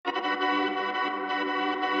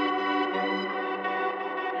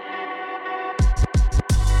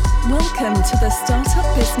Welcome to the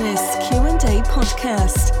Startup Business Q&A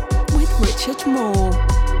podcast with Richard Moore.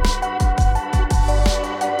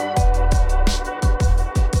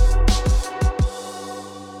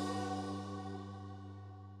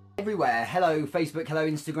 Everywhere. Hello Facebook, hello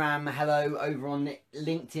Instagram, hello over on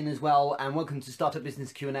LinkedIn as well, and welcome to Startup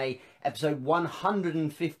Business Q&A episode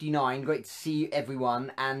 159. Great to see you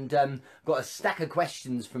everyone, and got a stack of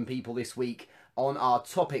questions from people this week on our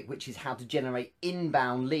topic, which is how to generate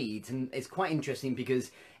inbound leads. And it's quite interesting because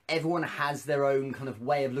everyone has their own kind of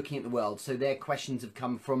way of looking at the world, so their questions have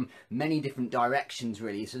come from many different directions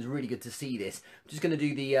really, so it's really good to see this. I'm just going to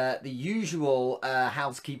do the usual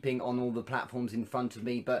housekeeping on all the platforms in front of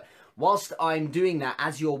me, but whilst I'm doing that,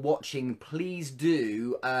 as you're watching, please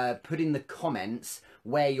do put in the comments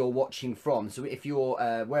where you're watching from, so if you're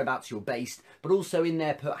whereabouts you're based, but also in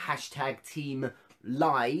there put hashtag team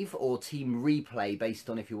live or team replay based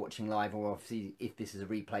on if you're watching live, or obviously if this is a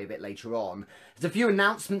replay a bit later on. There's a few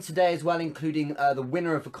announcements today as well, including the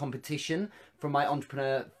winner of a competition from my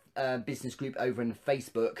entrepreneur business group over in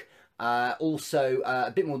Facebook. Also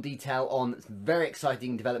a bit more detail on very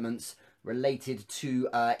exciting developments related to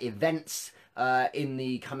events in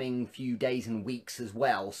the coming few days and weeks as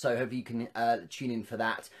well, so hope you can tune in for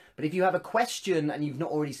that. But if you have a question and you've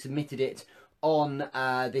not already submitted it on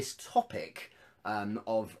this topic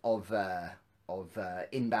of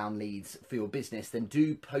inbound leads for your business, then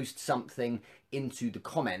do post something into the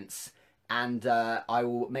comments, and I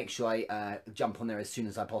will make sure I jump on there as soon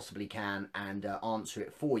as I possibly can and answer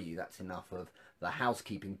it for you. That's enough of the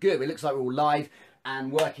housekeeping. Good, it looks like we're all live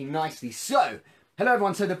and working nicely. So hello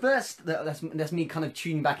everyone. So the first, that's me kind of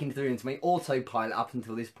tuning back into my autopilot up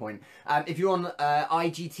until this point. If you're on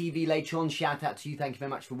IGTV later on, shout out to you, thank you very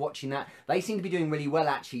much for watching that. They seem to be doing really well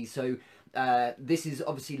actually, so this is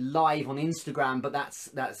obviously live on Instagram, but that's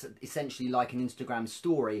essentially like an Instagram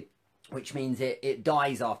story, which means it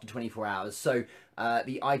dies after 24 hours. So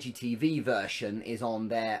the IGTV version is on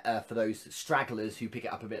there for those stragglers who pick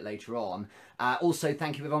it up a bit later on. Also,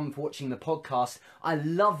 thank you everyone for watching the podcast. I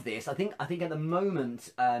love this. I think at the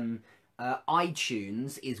moment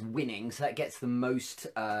iTunes is winning, so that gets the most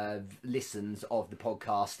listens of the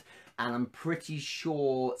podcast. And I'm pretty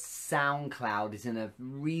sure SoundCloud is in a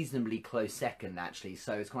reasonably close second, actually.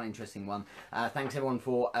 So it's quite an interesting one. Thanks, everyone,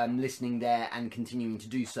 for listening there and continuing to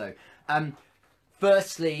do so.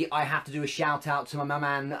 Firstly, I have to do a shout out to my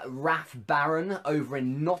man, Raf Barron, over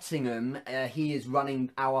in Nottingham. He is running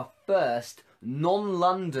our first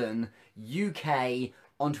non-London UK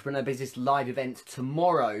Entrepreneur Business live event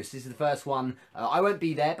tomorrow. So this is the first one. I won't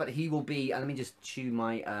be there, but he will be. Let me just tune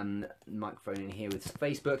my microphone in here with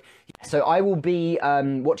Facebook. So I will be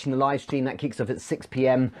watching the live stream that kicks off at 6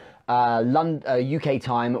 p.m. UK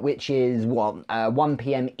time, which is 1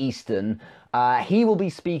 p.m. Eastern. He will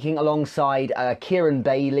be speaking alongside Kieran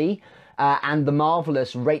Bailey. And the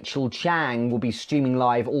marvellous Rachel Chang will be streaming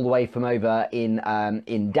live all the way from over in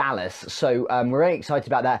Dallas. So we're very excited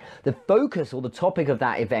about that. The focus or the topic of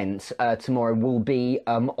that event tomorrow will be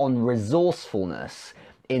on resourcefulness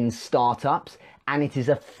in startups. And it is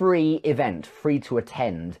a free event, free to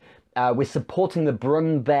attend. We're supporting the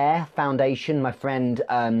Brun Bear Foundation. My friend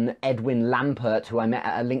Edwin Lampert, who I met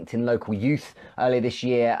at a LinkedIn Local Youth earlier this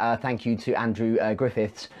year. Thank you to Andrew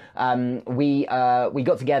Griffiths. We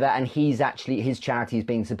got together, and his charity is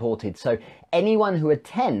being supported. So anyone who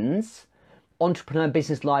attends, Entrepreneur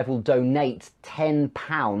Business Live will donate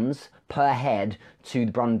 £10 per head to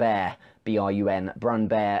the Brun Bear, BRUN, Brun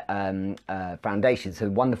Bear Foundation. So a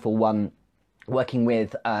wonderful one, working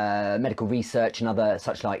with medical research and other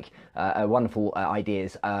such like wonderful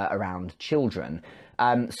ideas around children.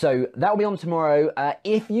 So that will be on tomorrow.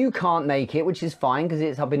 If you can't make it, which is fine because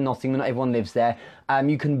it's up in Nottingham, not everyone lives there,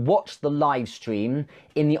 you can watch the live stream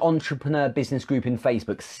in the Entrepreneur Business Group in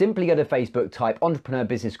Facebook. Simply go to Facebook, type Entrepreneur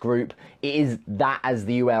Business Group. It is that as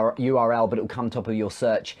the URL, but it will come top of your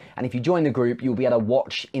search. And if you join the group, you'll be able to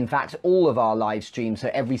watch, in fact, all of our live streams. So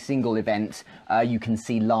every single event you can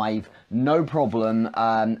see live, no problem,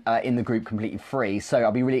 in the group, completely free. So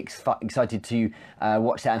I'll be really excited to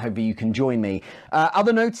watch that, and hopefully you can join me.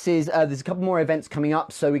 Other notices, there's a couple more events coming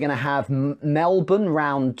up. So we're going to have Melbourne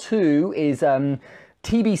round 2 is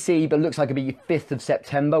TBC, but looks like it'll be 5th of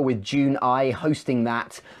September with June I hosting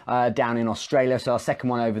that down in Australia. So our second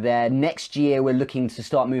one over there. Next year, we're looking to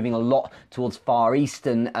start moving a lot towards Far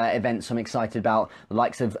Eastern events. I'm excited about the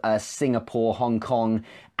likes of Singapore, Hong Kong,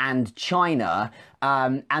 and China.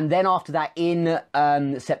 And then after that in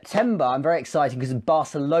September, I'm very excited because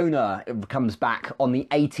Barcelona comes back on the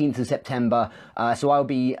 18th of September. So I'll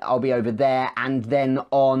be over there. And then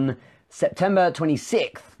on September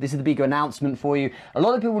 26th. This is the bigger announcement for you. A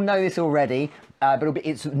lot of people know this already, but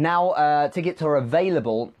it's now, tickets are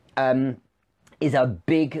available. Is a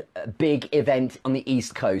big event on the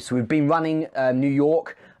East Coast. So we've been running New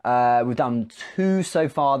York. We've done 2 so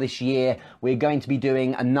far this year. We're going to be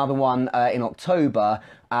doing another one in October.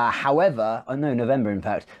 November in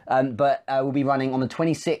fact. But we'll be running on the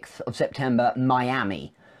 26th of September,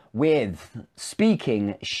 Miami, with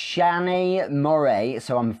speaking Shanae Moray.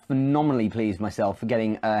 So I'm phenomenally pleased myself for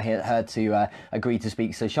getting her to agree to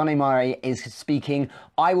speak. So Shanae Moray is speaking.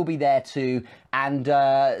 I will be there too. And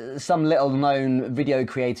some little known video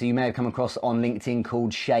creator you may have come across on LinkedIn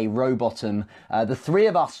called Shay Rowbottom. The 3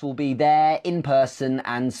 of us will be there in person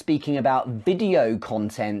and speaking about video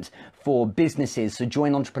content for businesses. So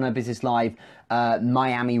join Entrepreneur Business Live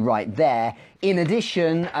Miami right there. In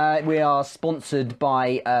addition, we are sponsored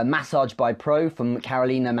by Massage by Pro from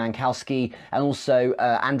Carolina Mankowski, and also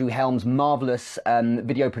Andrew Helm's marvelous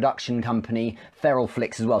video production company, Feral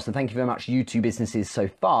Flicks, as well. So thank you very much, you 2 businesses so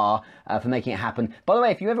far, for making it happen. By the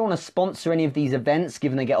way, if you ever want to sponsor any of these events,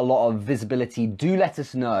 given they get a lot of visibility, do let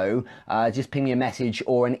us know. Just ping me a message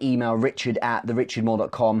or an email,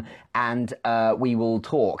 richard@therichardmoore.com, and we will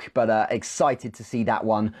talk. But excited to see that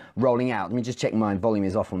one rolling out. Let me just check my volume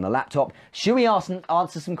is off on the laptop. Should we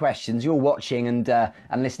answer some questions? You're watching and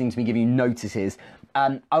listening to me give you notices.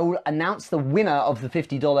 I will announce the winner of the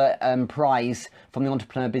 $50 prize from the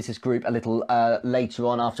Entrepreneur Business Group a little later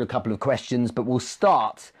on after a couple of questions, but we'll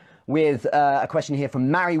start with a question here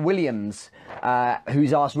from Mary Williams,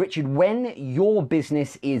 who's asked, Richard, when your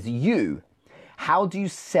business is you, how do you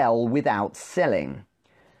sell without selling?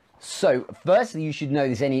 So, firstly, you should know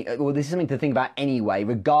this this is something to think about anyway,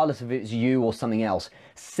 regardless if it's you or something else.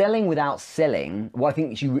 Selling without selling, what I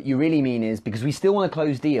think you really mean is, because we still want to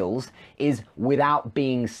close deals, is without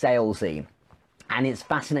being salesy. And it's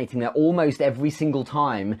fascinating that almost every single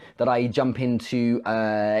time that I jump into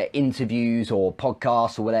interviews or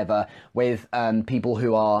podcasts or whatever with people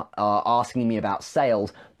who are asking me about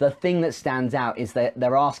sales, the thing that stands out is that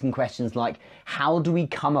they're asking questions like, how do we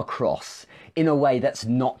come across in a way that's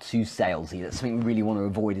not too salesy? That's something we really want to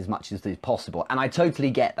avoid as much as is possible. And I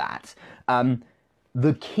totally get that.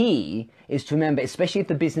 The key is to remember, especially if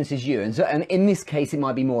the business is you, and in this case, it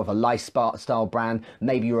might be more of a lifestyle brand.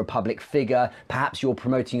 Maybe you're a public figure. Perhaps you're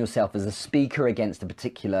promoting yourself as a speaker against a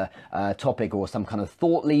particular topic or some kind of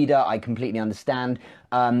thought leader. I completely understand.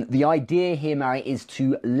 The idea here, Mary, is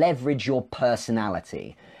to leverage your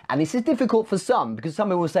personality. And this is difficult for some, because some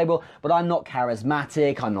people will say, well, but I'm not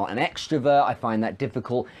charismatic, I'm not an extrovert, I find that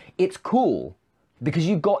difficult. It's cool, because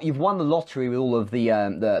you've won the lottery with all of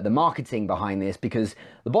the marketing behind this, because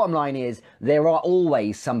the bottom line is there are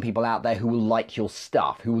always some people out there who will like your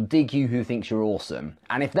stuff, who will dig you, who thinks you're awesome.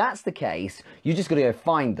 And if that's the case, you just got to go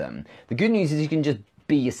find them. The good news is you can just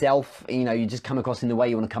be yourself. You just come across in the way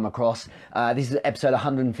you want to come across. This is episode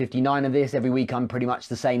 159 of this. Every week I'm pretty much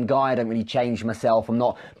the same guy. I don't really change myself. I'm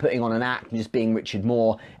not putting on an act. I'm just being Richard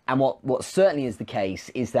Moore. And what certainly is the case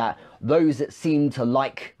is that those that seem to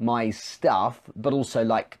like my stuff, but also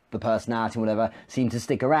like the personality and whatever, seem to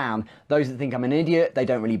stick around. Those that think I'm an idiot, they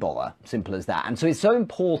don't really bother. Simple as that. And so it's so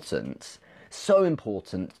important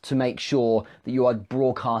to make sure that you are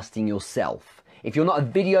broadcasting yourself. If you're not a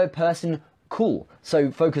video person, cool.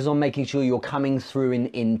 So focus on making sure you're coming through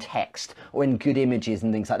in text or in good images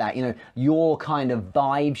and things like that. Your kind of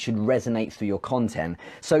vibe should resonate through your content.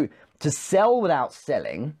 So to sell without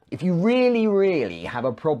selling, if you really, really have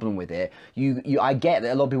a problem with it, I get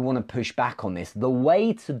that a lot of people want to push back on this. The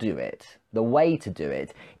way to do it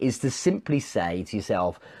is to simply say to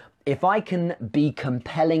yourself, if I can be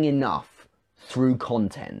compelling enough through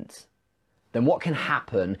content, then what can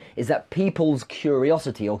happen is that people's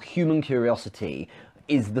curiosity, or human curiosity,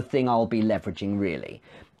 is the thing I'll be leveraging really.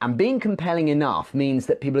 And being compelling enough means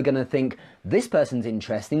that people are going to think, this person's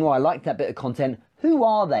interesting, or I like that bit of content, who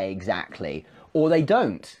are they exactly? Or they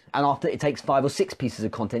don't. And after it takes 5 or 6 pieces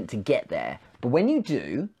of content to get there. But when you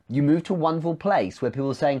do, you move to a wonderful place where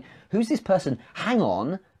people are saying, who's this person? Hang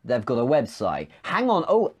on, they've got a website. Hang on,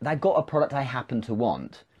 oh, they've got a product I happen to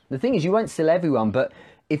want. The thing is, you won't sell everyone, but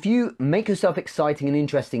if you make yourself exciting and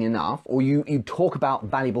interesting enough, or you talk about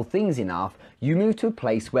valuable things enough, you move to a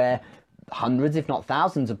place where hundreds, if not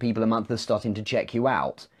thousands of people a month are starting to check you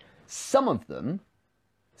out. Some of them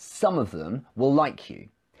will like you.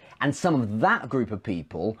 And some of that group of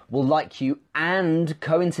people will like you and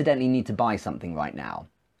coincidentally need to buy something right now.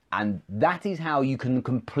 And that is how you can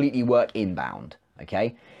completely work inbound,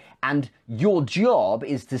 okay? And your job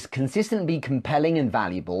is to consistently be compelling and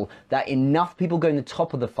valuable, that enough people go in the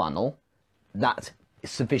top of the funnel, that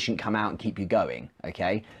sufficient come out and keep you going,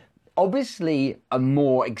 okay? obviously a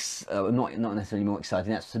more not necessarily more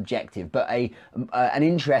exciting, that's subjective, but an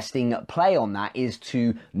interesting play on that is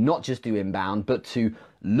to not just do inbound, but to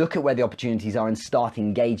look at where the opportunities are and start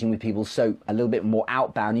engaging with people. So a little bit more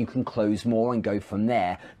outbound, you can close more and go from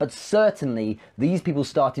there. But certainly these people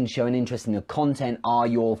starting to show an interest in the content are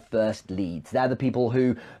your first leads. They're the people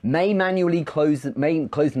who may manually close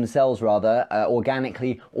themselves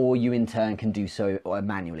organically, or you in turn can do so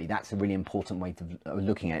manually. That's a really important way of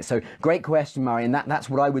looking at it. So great question, Murray, and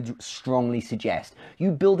that's what I would strongly suggest.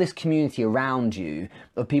 You build this community around you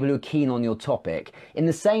of people who are keen on your topic in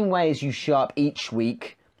the same way as you show up each week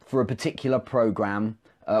for a particular program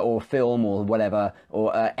or film or whatever,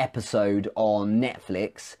 or episode on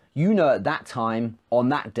Netflix. You know at that time, on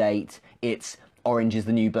that date, it's Orange is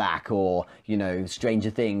the New Black, or, you know, Stranger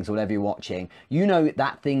Things, or whatever you're watching. You know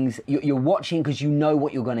that you're watching because you know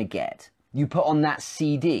what you're going to get. You put on that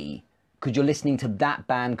CD because you're listening to that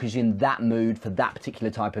band, because you're in that mood for that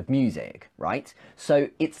particular type of music, right? So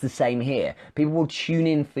it's the same here. People will tune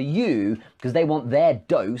in for you because they want their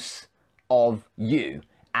dose of you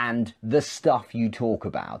and the stuff you talk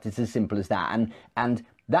about. It's as simple as that. And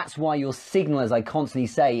that's why your signal, as I constantly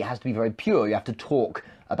say, has to be very pure. You have to talk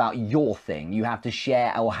about your thing. You have to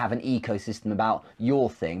share or have an ecosystem about your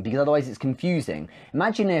thing, because otherwise it's confusing.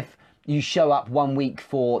 Imagine if you show up one week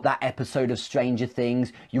for that episode of Stranger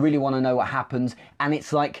Things, you really want to know what happens, and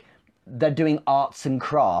it's like they're doing arts and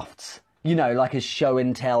crafts. You know, like a show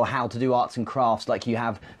and tell how to do arts and crafts like you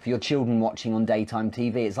have for your children watching on daytime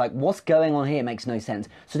TV. It's like, what's going on here? It makes no sense.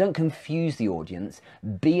 So don't confuse the audience.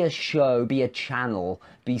 Be a show, be a channel,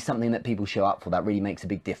 be something that people show up for. That really makes a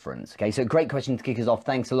big difference. Okay, so great question to kick us off.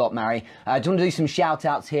 Thanks a lot, Mary. Do you want to do some shout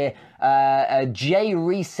outs here? J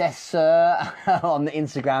Recessor on the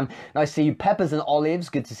Instagram. Nice to see you. Peppers and Olives,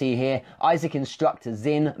 good to see you here. Isaac Instructor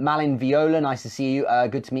Zin. Malin Viola, nice to see you.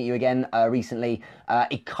 Good to meet you again recently.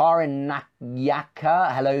 Ikarin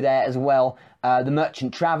Yaka, hello there as well. The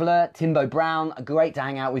Merchant Traveller, Timbo Brown, great to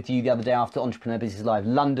hang out with you the other day after Entrepreneur Business Live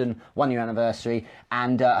London, 1 year anniversary,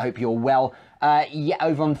 and I hope you're well. Yeah,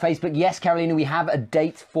 over on Facebook, yes, Carolina, we have a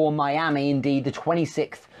date for Miami, indeed, the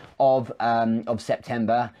 26th of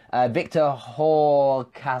September. Victor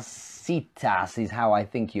Horcasitas is how I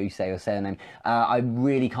think you say your surname. I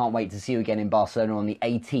really can't wait to see you again in Barcelona on the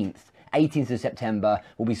 18th. 18th of September,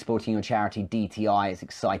 we'll be supporting your charity DTI. It's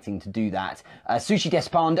exciting to do that. Sushi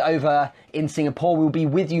Despond over in Singapore. We'll be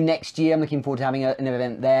with you next year. I'm looking forward to having an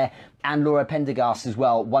event there. And Laura Pendergast as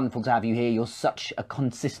well. Wonderful to have you here. You're such a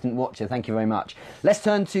consistent watcher. Thank you very much. Let's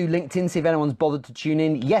turn to LinkedIn, see if anyone's bothered to tune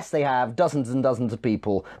in. Yes, they have. Dozens and dozens of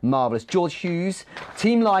people. Marvellous. George Hughes,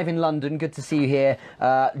 Team Live in London. Good to see you here.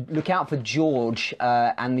 Look out for George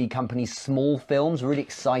and the company Small Films. Really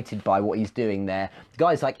excited by what he's doing there. The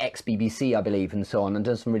guy's like ex-BBC, I believe, and so on, and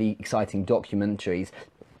does some really exciting documentaries.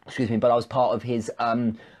 Excuse me, but I was part of his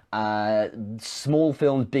Small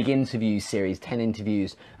Films Big Interviews series, 10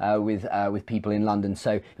 interviews with people in London.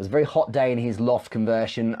 So it was a very hot day in his loft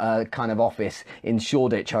conversion kind of office in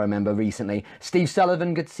Shoreditch, I remember recently. Steve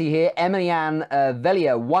Sullivan, good to see you here. Emily Ann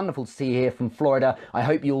Velia, wonderful to see you here from Florida. I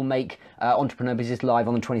hope you'll make Entrepreneur Business Live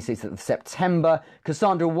on the 26th of September.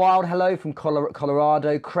 Cassandra Wild, hello from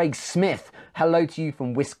Colorado. Craig Smith, hello to you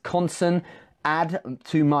from Wisconsin. Add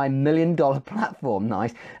to my $1 million platform.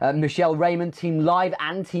 Nice. Michelle Raymond, Team Live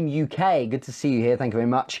and Team UK. Good to see you here. Thank you very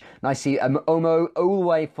much. Nice to see you. Omo, all the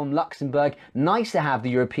way from Luxembourg. Nice to have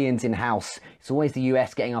the Europeans in-house. It's always the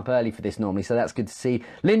US getting up early for this normally, so that's good to see.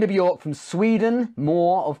 Linda Bjork from Sweden.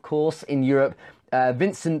 More, of course, in Europe.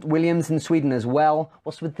 Vincent Williams in Sweden as well.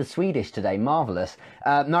 What's with the Swedish today? Marvellous.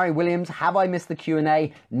 Murray Williams, have I missed the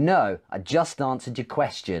Q&A? No, I just answered your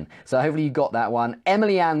question. So hopefully you got that one.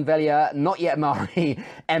 Emily Ann Velia, not yet Murray.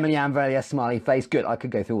 Emily Ann Velia, smiley face. Good, I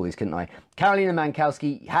could go through all these, couldn't I? Carolina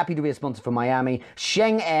Mankowski, happy to be a sponsor from Miami.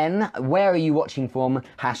 Sheng En, where are you watching from?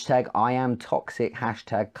 Hashtag I am toxic,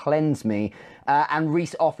 hashtag cleanse me. And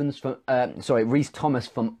Reese Thomas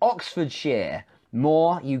from Oxfordshire.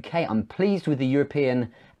 More UK. I'm pleased with the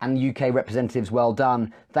European and UK representatives. Well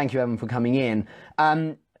done. Thank you, everyone, for coming in.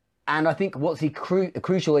 And I think what's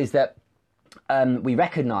crucial is that we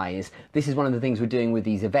recognise this is one of the things we're doing with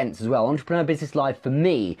these events as well. Entrepreneur Business Live, for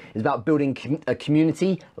me, is about building a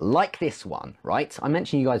community like this one, right? I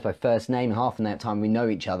mention you guys by first name, half of that time we know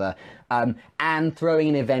each other, and throwing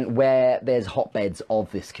an event where there's hotbeds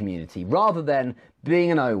of this community, rather than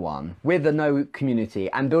being an O1 with a no community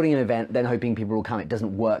and building an event, then hoping people will come. It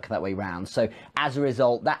doesn't work that way round. So as a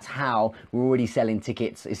result, that's how we're already selling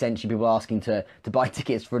tickets. Essentially, people are asking to buy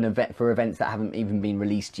tickets for an event, for events that haven't even been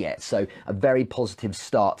released yet. So a very positive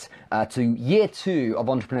start to year 2 of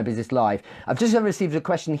Entrepreneur Business Live. I've just received a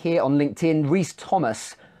question here on LinkedIn. Reese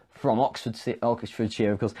Thomas from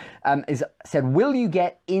Oxfordshire, of course, said, will you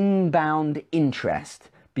get inbound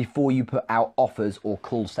interest before you put out offers or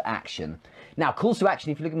calls to action? Now, calls to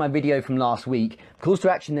action, if you look at my video from last week, calls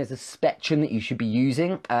to action, there's a spectrum that you should be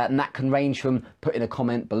using, and that can range from putting a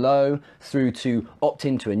comment below through to opt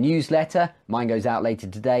into a newsletter. Mine goes out later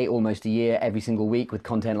today, almost a year, every single week with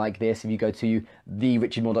content like this. If you go to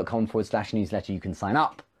therichardmoore.com/newsletter, you can sign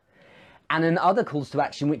up. And then other calls to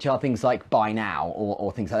action, which are things like buy now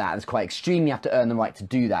or things like that. It's quite extreme. You have to earn the right to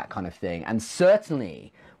do that kind of thing. And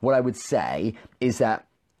certainly what I would say is that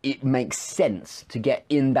it makes sense to get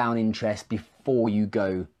inbound interest before you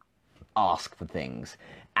go ask for things.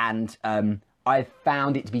 And I've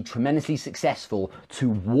found it to be tremendously successful to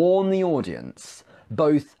warn the audience,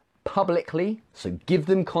 both publicly, so give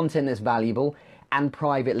them content that's valuable, and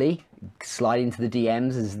privately, slide into the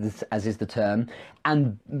DMs, as is the term,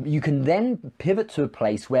 and you can then pivot to a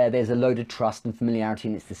place where there's a load of trust and familiarity,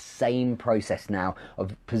 and it's the same process now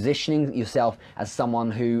of positioning yourself as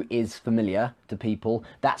someone who is familiar to people.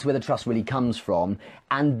 That's where the trust really comes from,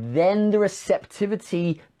 and then the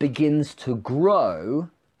receptivity begins to grow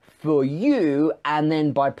for you, and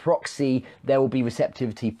then by proxy there will be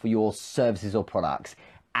receptivity for your services or products.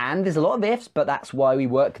 And there's a lot of ifs, but that's why we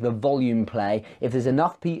work the volume play. If there's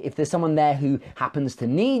enough people, if there's someone there who happens to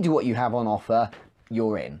need what you have on offer,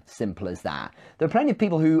 you're in. Simple as that. There are plenty of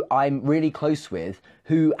people who I'm really close with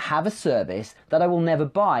who have a service that I will never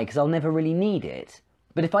buy because I'll never really need it.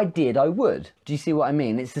 But if I did, I would. Do you see what I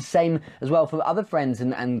mean? It's the same as well for other friends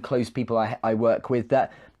and close people I work with,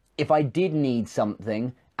 that if I did need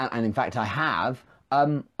something, and in fact I have,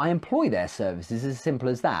 I employ their services, as simple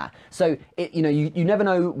as that. So, you never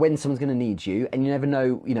know when someone's going to need you, and you never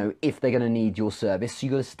know, if they're going to need your service. So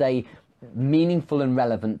you've got to stay meaningful and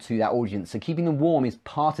relevant to that audience. So keeping them warm is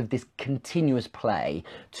part of this continuous play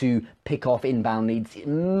to pick off inbound leads.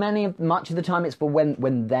 Much of the time it's for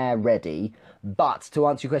when they're ready. But to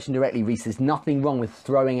answer your question directly, Reese, there's nothing wrong with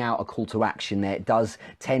throwing out a call to action there. It does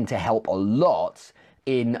tend to help a lot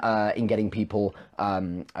in getting people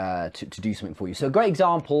to do something for you. So a great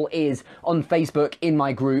example is on Facebook, in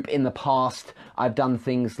my group. In the past, I've done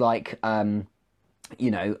things like, I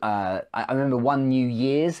remember one New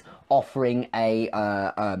Year's offering a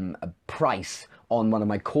price on one of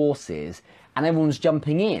my courses, and everyone's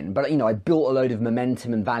jumping in. But, I built a load of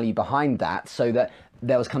momentum and value behind that so that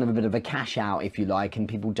there was kind of a bit of a cash out, if you like, and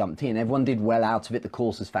people jumped in. Everyone did well out of it. The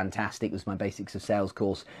course was fantastic. It was my Basics of Sales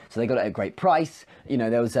course. So they got it at a great price.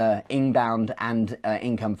 There was inbound and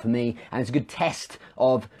income for me. And it's a good test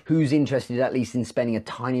of who's interested, at least, in spending a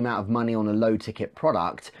tiny amount of money on a low ticket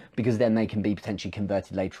product, because then they can be potentially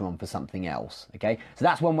converted later on for something else. Okay, so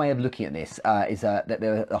that's one way of looking at this, is that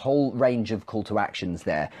there are a whole range of call to actions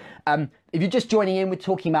there. If you're just joining in, we're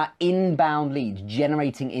talking about inbound leads,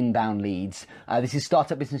 generating inbound leads. This is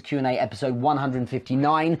Startup Business Q&A episode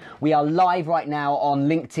 159. We are live right now on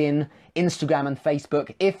LinkedIn, Instagram and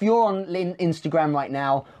Facebook. If you're on Instagram right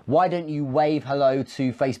now, why don't you wave hello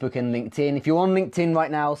to Facebook and LinkedIn? If you're on LinkedIn right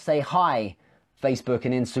now, say hi, Facebook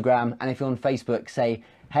and Instagram. And if you're on Facebook, say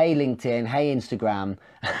hey LinkedIn, hey Instagram,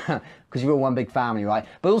 because you're all one big family, right?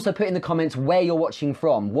 But also put in the comments where you're watching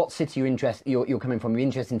from, what city you're coming from. It'd be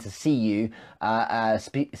interesting to see you,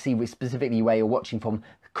 see specifically where you're watching from.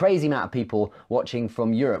 Crazy amount of people watching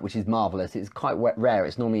from Europe, which is marvelous. It's quite rare.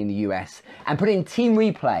 It's normally in the US. And put in Team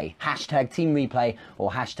Replay, hashtag Team Replay or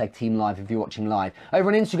hashtag Team Live if you're watching live. Over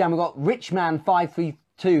on Instagram, we've got Richman532,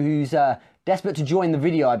 who's desperate to join the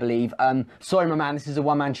video, I believe. Sorry, my man, this is a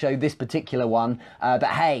one-man show, this particular one. But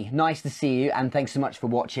hey, nice to see you, and thanks so much for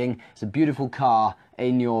watching. It's a beautiful car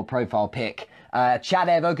in your profile pic. Chad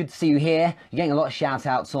Evo, good to see you here. You're getting a lot of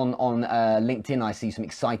shout-outs on LinkedIn. I see, so I'm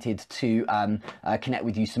excited to connect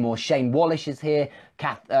with you some more. Shane Wallish is here.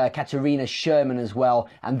 Katerina Sherman as well.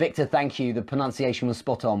 And Victor, thank you. The pronunciation was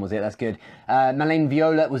spot on, was it? That's good. Malene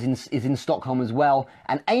Viola is in Stockholm as well.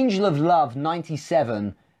 And Angel of Love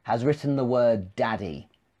 97 has written the word daddy.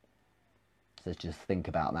 So just think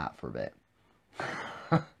about that for a bit.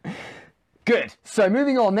 Good. So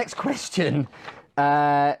moving on, next question.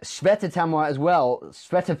 Sveta Tamwa as well.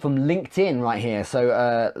 Sveta from LinkedIn right here.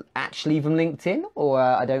 So actually from LinkedIn, or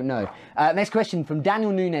I don't know. Next question from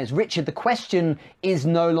Daniel Nunez. Richard, the question is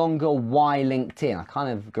no longer why LinkedIn. I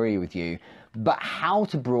kind of agree with you. But how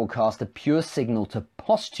to broadcast a pure signal to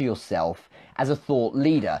posture yourself as a thought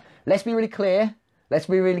leader. Let's be really clear.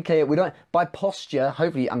 We don't, by posture,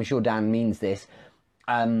 hopefully, I'm sure Dan means this,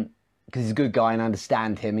 because he's a good guy and I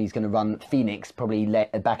understand him. He's going to run Phoenix probably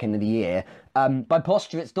back end of the year. By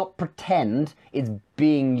posture, it's not pretend, it's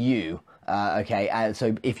being you. Okay,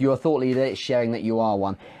 so if you're a thought leader, it's sharing that you are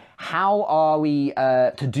one. How are we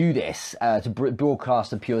to do this, to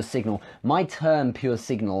broadcast a pure signal? My term pure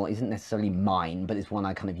signal isn't necessarily mine, but it's one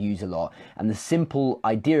I kind of use a lot. And the simple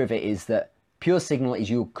idea of it is that pure signal is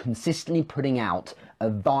you're consistently putting out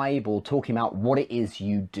a vibe or talking about what it is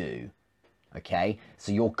you do. Okay,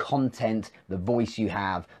 so your content, the voice you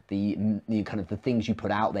have, the kind of the things you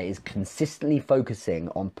put out there is consistently focusing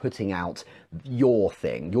on putting out your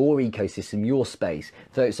thing, your ecosystem, your space.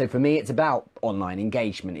 So for me, it's about online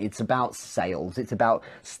engagement. It's about sales. It's about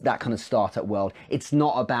that kind of startup world. It's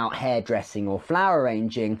not about hairdressing or flower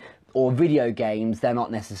arranging or video games. They're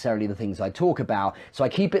not necessarily the things I talk about. So I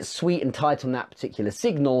keep it sweet and tight on that particular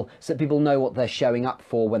signal so that people know what they're showing up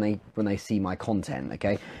for when they see my content.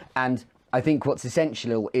 Okay, and I think what's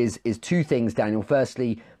essential is two things, Daniel.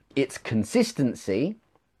 Firstly, it's consistency,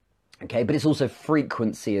 okay, but it's also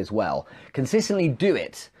frequency as well. Consistently do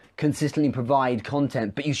it, consistently provide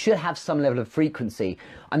content, but you should have some level of frequency.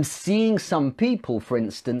 I'm seeing some people, for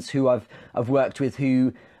instance, who I've worked with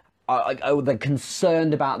who they're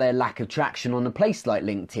concerned about their lack of traction on a place like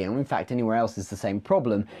LinkedIn, or in fact anywhere else is the same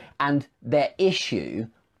problem, and their issue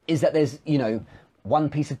is that there's, one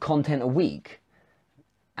piece of content a week,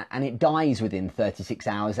 and it dies within 36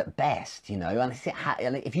 hours at best, and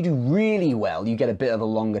if you do really well, you get a bit of a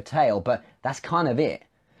longer tail, but that's kind of it.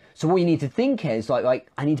 So what you need to think is like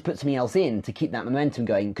I need to put something else in to keep that momentum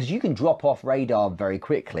going, because you can drop off radar very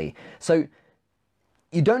quickly. So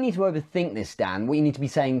you don't need to overthink this, Dan. What you need to be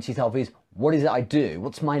saying to yourself is, what is it I do?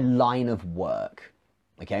 What's my line of work?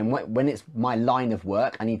 Okay, and when it's my line of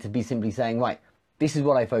work, I need to be simply saying, right, this is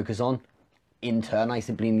what I focus on. In turn, I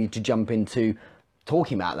simply need to jump into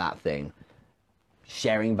talking about that thing,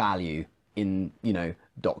 sharing value in,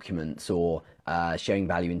 documents, or sharing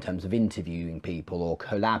value in terms of interviewing people or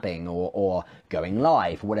collabing or going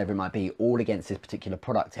live or whatever it might be, all against this particular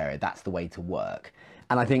product area. That's the way to work.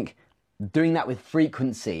 And I think doing that with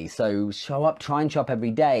frequency, so try and show up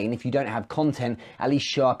every day. And if you don't have content, at least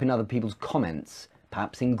show up in other people's comments,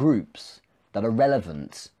 perhaps in groups that are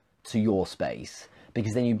relevant to your space,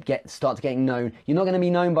 because then you start getting known. You're not going to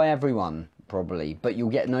be known by everyone, probably, but you'll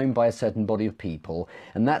get known by a certain body of people,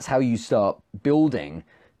 and that's how you start building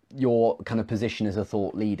your kind of position as a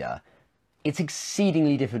thought leader. It's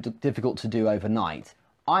exceedingly difficult to do overnight.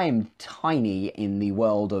 I am tiny in the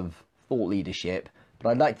world of thought leadership, but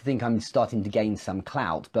I'd like to think I'm starting to gain some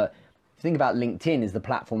clout. But if you think about LinkedIn as the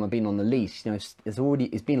platform I've been on the least,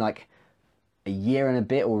 it's been like a year and a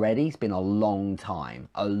bit already. It's been a long time,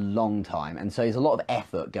 and so there's a lot of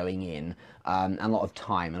effort going in, and a lot of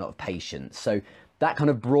time, a lot of patience. So that kind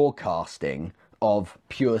of broadcasting of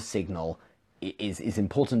pure signal is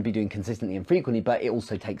important to be doing consistently and frequently, but it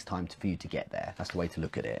also takes time for you to get there. That's the way to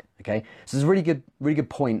look at it. Okay, so it's a really good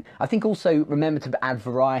point. I think also remember to add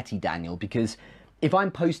variety, Daniel, because if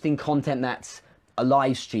I'm posting content that's a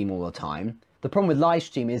live stream all the time, the problem with live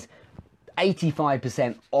stream is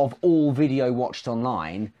 85% of all video watched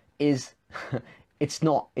online is it's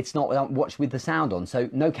not watched with the sound on. So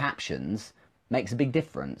no captions makes a big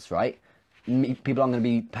difference, right? People aren't going to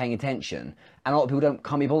be paying attention, and a lot of people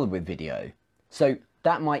can't be bothered with video. So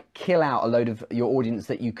that might kill out a load of your audience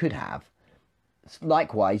that you could have.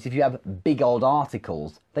 Likewise, if you have big old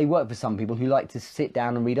articles, they work for some people who like to sit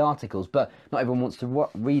down and read articles, but not everyone wants to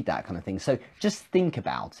read that kind of thing. So just think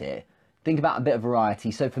about it. Think about a bit of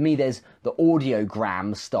variety. So for me, there's the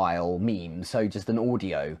audiogram style meme. So just an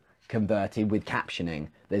audio converted with captioning.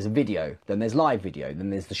 There's a video, then there's live video, then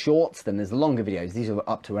there's the shorts, then there's the longer videos. These are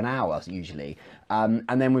up to an hour usually. And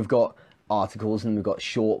then we've got articles, and we've got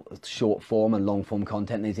short form and long form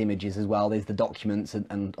content. There's images as well. There's the documents,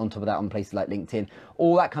 and on top of that, on places like LinkedIn,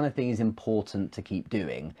 all that kind of thing is important to keep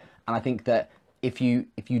doing. And I think that if you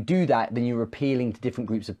do that, then you're appealing to different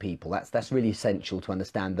groups of people. That's really essential to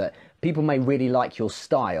understand that people may really like your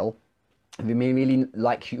style, they may really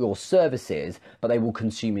like your services, but they will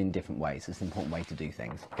consume in different ways. It's an important way to do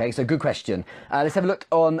things. Okay, so good question. Let's have a look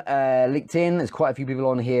on LinkedIn. There's quite a few people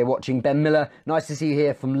on here watching. Ben Miller, nice to see you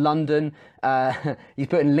here from London. He's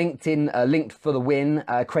put in LinkedIn, linked for the win.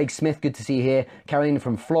 Craig Smith, good to see you here. Carolina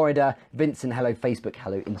from Florida. Vincent, hello Facebook,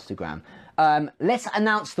 hello Instagram. Let's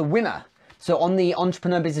announce the winner. So on the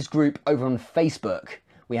Entrepreneur Business Group over on Facebook,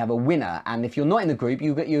 we have a winner, and if you're not in the group,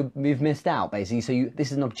 you've missed out basically. So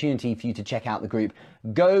this is an opportunity for you to check out the group.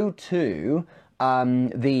 Go to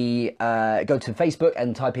go to Facebook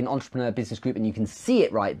and type in Entrepreneur Business Group, and you can see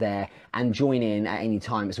it right there and join in at any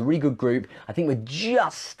time. It's a really good group. I think we're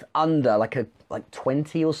just under like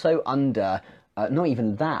 20 or so under. Not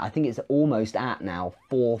even that. I think it's almost at now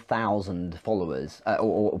 4,000 followers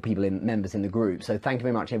or people members in the group. So thank you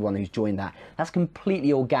very much everyone who's joined that. That's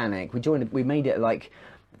completely organic. We made it like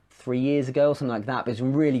 3 years ago or something like that, but it's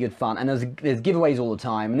really good fun. And there's giveaways all the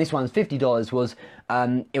time. And this one's $50.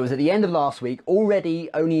 It was at the end of last week, already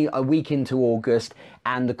only a week into August.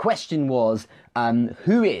 And the question was,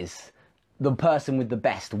 who is the person with the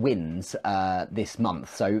best wins this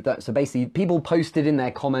month? So basically people posted in their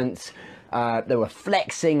comments. They were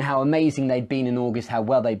flexing how amazing they'd been in August, how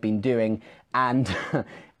well they'd been doing, and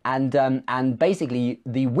basically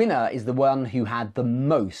the winner is the one who had the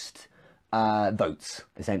most votes,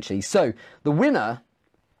 essentially. So the winner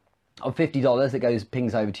of $50 that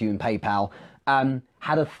pings over to you in PayPal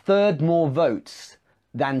had a third more votes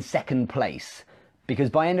than second place, because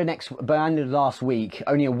by end of last week,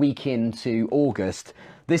 only a week into August,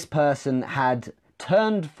 this person had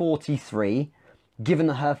turned 43. Given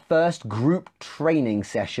her first group training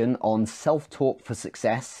session on self-talk for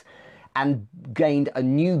success, and gained a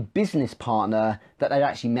new business partner that they'd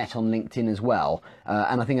actually met on LinkedIn as well,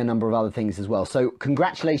 and I think a number of other things as well. So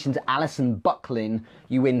congratulations, Alison Bucklin,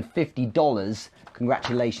 you win $50.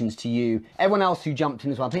 Congratulations to you. Everyone else who jumped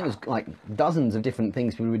in as well, I think there's like dozens of different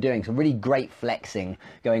things people were doing, so really great flexing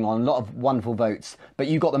going on, a lot of wonderful votes, but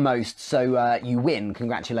you got the most, so you win.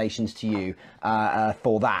 Congratulations to you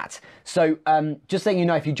for that. So just letting you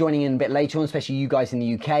know, if you're joining in a bit later on, especially you guys in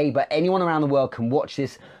the UK, but anyone around the world can watch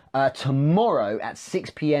this tomorrow at 6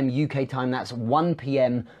 p.m. UK time. That's 1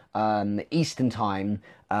 p.m. Eastern time.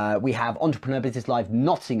 We have Entrepreneur Business Live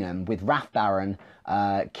Nottingham with Raf Barron,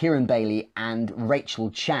 Kieran Bailey and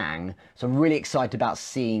Rachel Chang. So I'm really excited about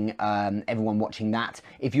seeing everyone watching that.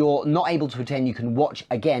 If you're not able to attend, you can watch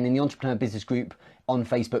again in the Entrepreneur Business Group on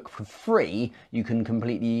Facebook for free. You can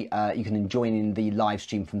join in the live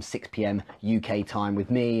stream from 6 p.m. UK time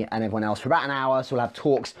with me and everyone else for about an hour. So we'll have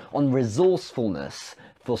talks on resourcefulness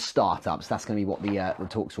for startups. That's going to be what the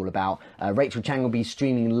talk's all about. Rachel Chang will be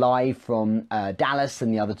streaming live from Dallas,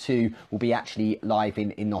 and the other two will be actually live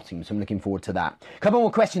in Nottingham. So I'm looking forward to that. A couple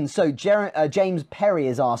more questions. So James Perry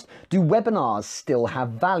has asked, do webinars still have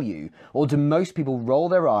value, or do most people roll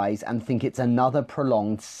their eyes and think it's another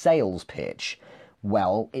prolonged sales pitch?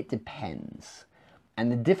 Well, it depends.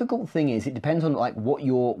 And the difficult thing is, it depends on like what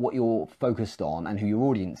you're focused on and who your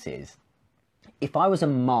audience is. If I was a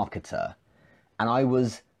marketer and I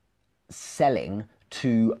was selling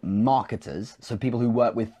to marketers, so people who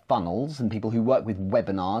work with funnels and people who work with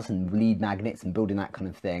webinars and lead magnets and building that kind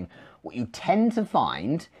of thing, what you tend to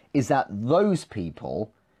find is that those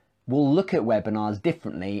people will look at webinars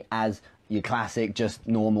differently as your classic, just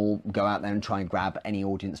normal, go out there and try and grab any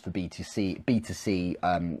audience for B2C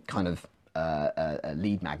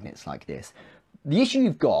lead magnets like this. The issue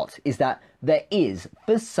you've got is that there is,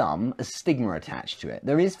 for some, a stigma attached to it.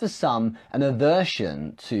 There is, for some, an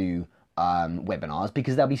aversion to webinars,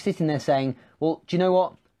 because they'll be sitting there saying, well, do you know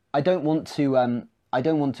what? I don't want to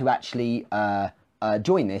actually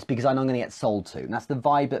join this because I'm not going to get sold to. And that's the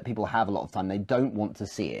vibe that people have a lot of time. They don't want to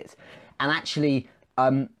see it. And actually,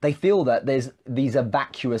 they feel that these are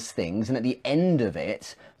vacuous things, and at the end of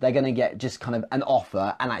it, they're going to get just kind of an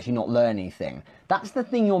offer and actually not learn anything. That's the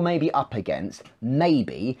thing you're maybe up against,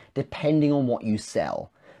 maybe, depending on what you sell.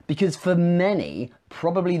 Because for many,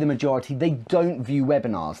 probably the majority, they don't view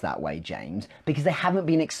webinars that way, James, because they haven't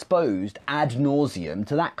been exposed ad nauseum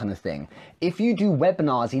to that kind of thing. If you do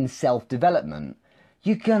webinars in self-development,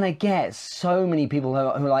 you're going to get so many people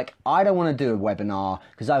who are like, I don't want to do a webinar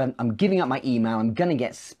because I'm giving up my email, I'm going to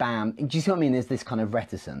get spam. Do you see what I mean? There's this kind of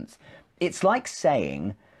reticence. It's like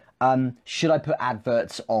saying, should I put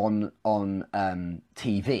adverts on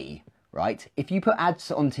TV, right? If you put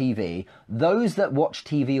ads on TV, those that watch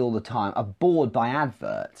TV all the time are bored by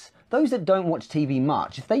adverts. Those that don't watch TV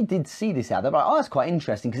much, if they did see this ad, they're like, oh, that's quite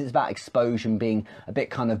interesting because it's about exposure and being a bit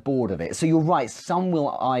kind of bored of it. So you're right, some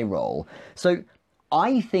will eye roll. So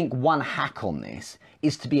I think one hack on this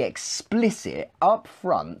is to be explicit up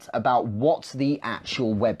front about what the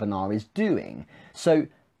actual webinar is doing. So,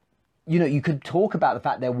 you know, you could talk about the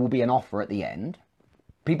fact there will be an offer at the end.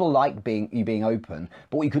 People like you being open,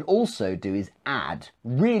 but what you could also do is add,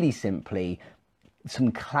 really simply,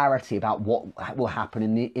 some clarity about what will happen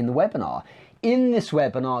in the webinar. In this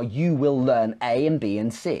webinar, you will learn A and B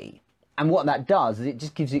and C. And what that does is it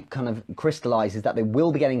just gives it kind of crystallizes that they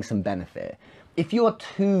will be getting some benefit. If you're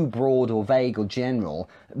too broad or vague or general,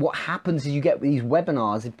 what happens is you get these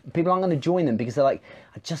webinars, people aren't going to join them because they're like,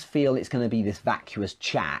 I just feel it's going to be this vacuous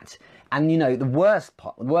chat. And the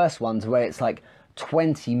worst ones where it's like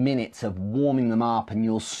 20 minutes of warming them up and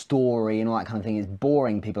your story and all that kind of thing is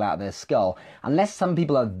boring people out of their skull. Unless some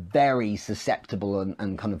people are very susceptible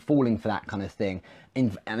and kind of falling for that kind of thing.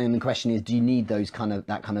 And then the question is, do you need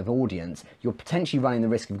that kind of audience? You're potentially running the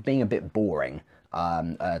risk of being a bit boring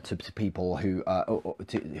to people who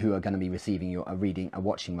are going to be receiving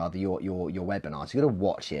watching your webinar. So you've got to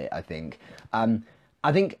watch it, I think.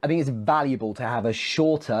 I think it's valuable to have a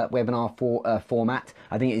shorter webinar format.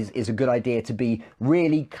 I think it is a good idea to be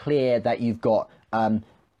really clear that you've got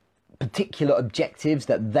particular objectives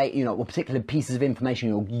that or particular pieces of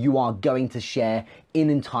information you are going to share in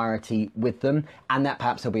entirety with them, and that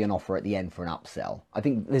perhaps there'll be an offer at the end for an upsell. I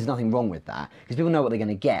think there's nothing wrong with that because people know what they're going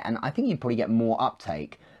to get, and I think you probably get more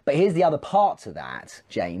uptake. But here's the other part to that,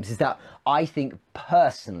 James, is that I think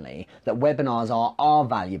personally that webinars are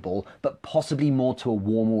valuable, but possibly more to a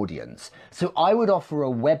warm audience. So I would offer a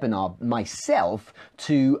webinar myself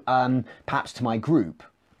to perhaps to my group,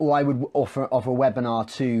 or I would offer a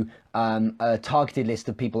webinar to a targeted list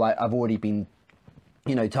of people I've already been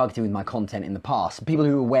targeted with my content in the past, people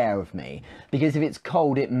who are aware of me, because if it's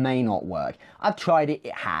cold, it may not work. I've tried it,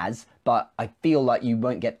 it has, but I feel like you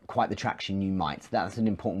won't get quite the traction you might. That's an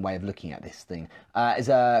important way of looking at this thing. There's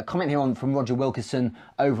a comment here from Roger Wilkerson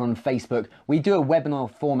over on Facebook. We do a webinar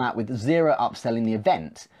format with zero upsell in the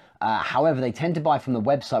event. However, they tend to buy from the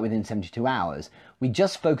website within 72 hours. We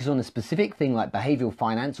just focus on a specific thing like behavioral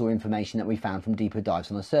finance or information that we found from deeper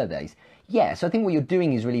dives on the surveys. Yeah, so I think what you're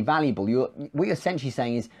doing is really valuable. What you're essentially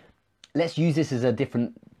saying is, let's use this as a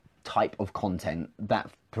different type of content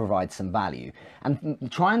that provides some value. And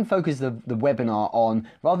try and focus the webinar on,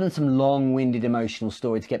 rather than some long-winded emotional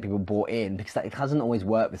story to get people bought in, because it doesn't always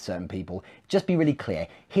work with certain people, just be really clear.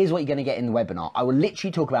 Here's what you're going to get in the webinar. I will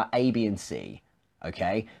literally talk about A, B, and C.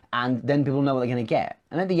 Okay, and then people know what they're going to get.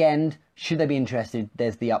 And at the end, should they be interested,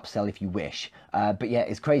 there's the upsell if you wish. But yeah,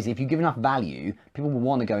 it's crazy. If you give enough value, people will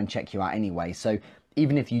want to go and check you out anyway. So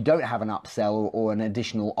even if you don't have an upsell or an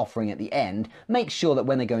additional offering at the end, make sure that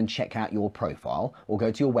when they go and check out your profile or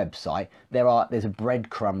go to your website, there's a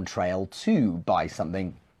breadcrumb trail to buy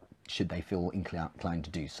something, should they feel inclined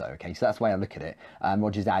to do so. Okay, so that's the way I look at it.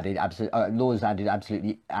 Laura's added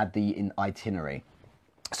absolutely add the itinerary.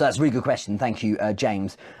 So that's a really good question. Thank you,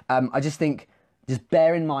 James. I just think, just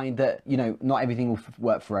bear in mind that, not everything will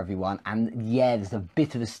work for everyone. And yeah, there's a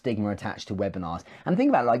bit of a stigma attached to webinars. And think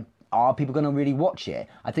about it, like, are people going to really watch it?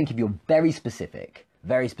 I think if you're very specific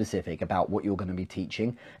about what you're going to be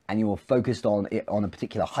teaching and you're focused on it on a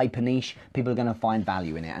particular hyper niche, people are going to find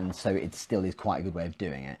value in it, and so it still is quite a good way of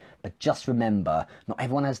doing it. But just remember, not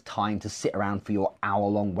everyone has time to sit around for your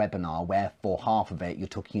hour-long webinar where for half of it you're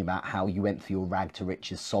talking about how you went through your rag to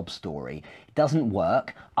riches sob story. It doesn't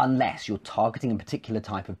work unless you're targeting a particular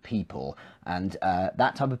type of people, and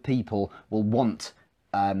that type of people will want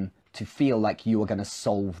to feel like you are going to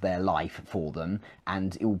solve their life for them,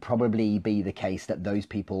 and it will probably be the case that those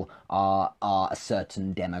people are a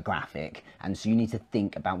certain demographic, and so you need to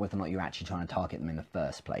think about whether or not you're actually trying to target them in the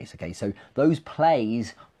first place. Okay, so those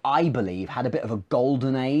plays, I believe, had a bit of a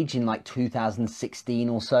golden age in like 2016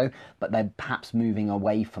 or so, but they're perhaps moving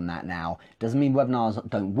away from that now. Doesn't mean webinars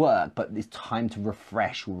don't work, but it's time to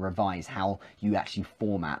refresh or revise how you actually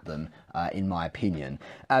format them, in my opinion.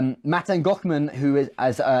 Matan Gochman, who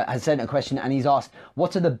has sent a question, and he's asked,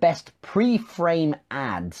 what are the best pre-frame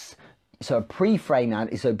ads? So a pre-frame ad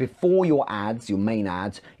is, so before your ads, your main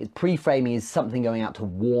ads, pre-framing is something going out to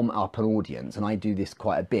warm up an audience, and I do this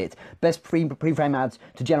quite a bit. Best pre-frame ads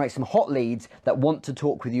to generate some hot leads that want to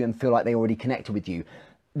talk with you and feel like they already connected with you.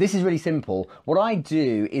 This is really simple. What I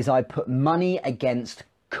do is I put money against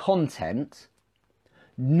content,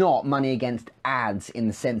 not money against ads in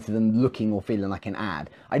the sense of them looking or feeling like an ad.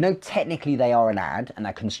 I know technically they are an ad and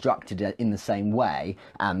they're constructed in the same way,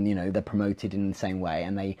 and they're promoted in the same way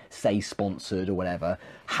and they say sponsored or whatever.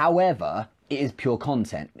 However, it is pure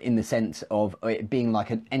content in the sense of it being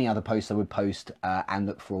like any other post I would post and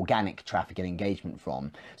look for organic traffic and engagement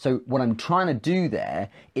from. So what I'm trying to do there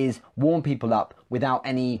is warm people up without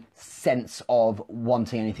any sense of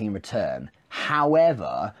wanting anything in return.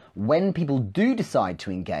 However, when people do decide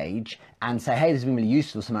to engage and say, hey, this has been really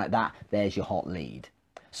useful, something like that, there's your hot lead.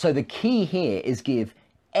 So the key here is give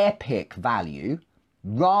epic value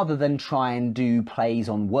rather than try and do plays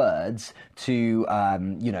on words to,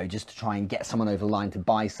 just to try and get someone over the line to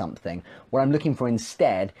buy something, what I'm looking for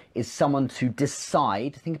instead is someone to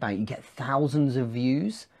decide. Think about it, you get thousands of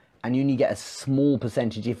views and you only get a small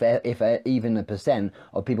percentage, if even a percent,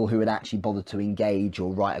 of people who would actually bother to engage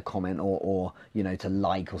or write a comment or to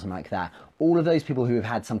like or something like that. All of those people who have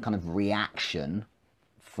had some kind of reaction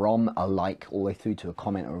from a like all the way through to a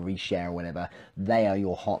comment or a reshare or whatever, they are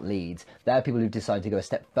your hot leads. They're people who've decided to go a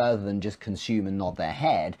step further than just consume and nod their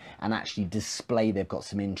head and actually display they've got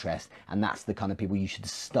some interest, and that's the kind of people you should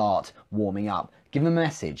start warming up. Give them a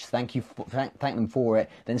message, thank them for it,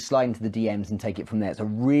 then slide into the DMs and take it from there. It's a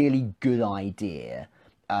really good idea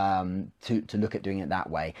to look at doing it that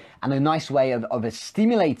way. And a nice way of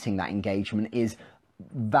stimulating that engagement is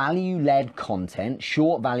value-led content,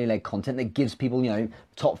 short value-led content that gives people,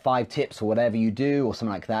 top 5 tips or whatever you do or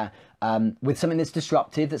something like that, with something that's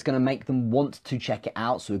disruptive, that's going to make them want to check it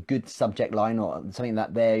out. So a good subject line or something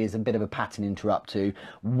that there is a bit of a pattern interrupt to,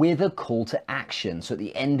 with a call to action. So at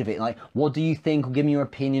the end of it, like, what do you think, or give me your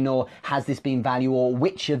opinion, or has this been value, or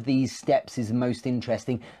which of these steps is most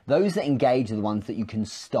interesting? Those that engage are the ones that you can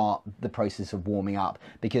start the process of warming up,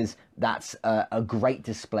 because that's a great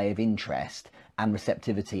display of interest and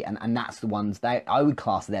receptivity, and that's the ones that I would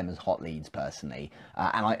class them as hot leads personally,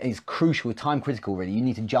 it's crucial, time critical really. You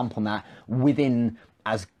need to jump on that within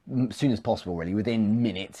as soon as possible really, within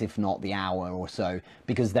minutes if not the hour or so,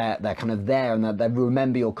 because they're kind of there and they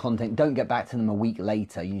remember your content. Don't get back to them a week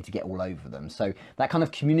later, you need to get all over them. So that kind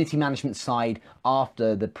of community management side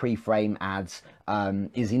after the pre-frame ads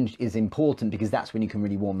is important, because that's when you can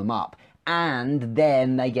really warm them up. And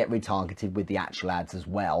then they get retargeted with the actual ads as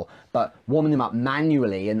well. But warming them up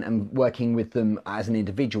manually and working with them as an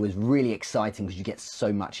individual is really exciting, because you get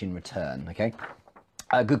so much in return, okay?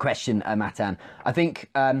 Good question, Matan. I think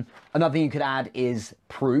another thing you could add is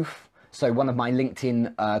proof. So one of my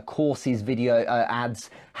LinkedIn courses video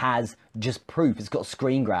ads has just proof. It's got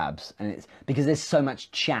screen grabs, and it's because there's so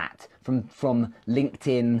much chat from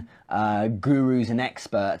LinkedIn gurus and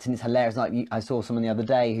experts, and it's hilarious. Like I saw someone the other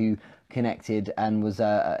day who connected and was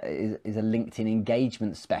is a LinkedIn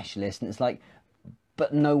engagement specialist, and it's like,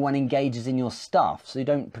 but no one engages in your stuff, so you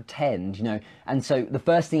don't pretend, And so the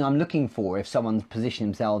first thing I'm looking for, if someone's positioned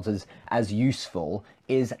themselves as useful,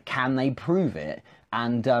 is can they prove it?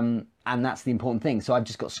 And that's the important thing. So I've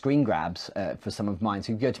just got screen grabs for some of mine.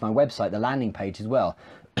 So you go to my website, the landing page as well.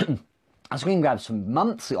 I screen grabs from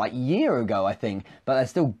months, like a year ago, I think, but they're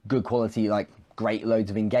still good quality, like great loads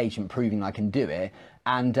of engagement, proving I can do it.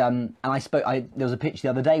 And there was a pitch the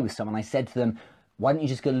other day with someone. I said to them, why don't you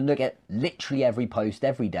just go look at literally every post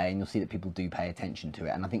every day, and you'll see that people do pay attention to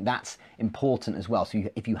it. And I think that's important as well. So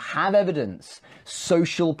if you have evidence,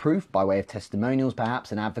 social proof by way of testimonials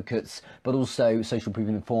perhaps and advocates, but also social proof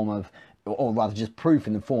in the form of, or rather just proof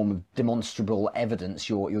in the form of demonstrable evidence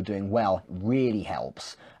you're doing well, really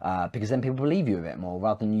helps, because then people believe you a bit more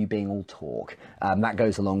rather than you being all talk. That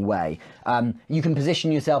goes a long way. You can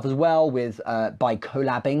position yourself as well with by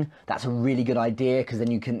collabing. That's a really good idea, because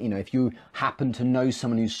then you can, if you happen to know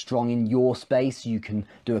someone who's strong in your space, you can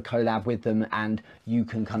do a collab with them, and you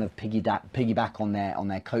can kind of piggyback on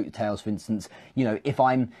their coattails. For instance, if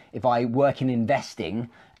I work in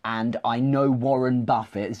investing and I know Warren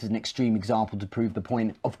Buffett, this is an extreme example to prove the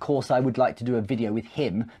point, of course I would like to do a video with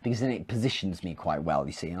him, because then it positions me quite well,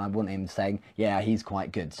 you see, and I want him saying, yeah, he's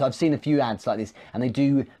quite good. So I've seen a few ads like this, and they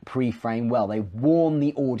do pre-frame well. They warm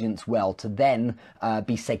the audience well to then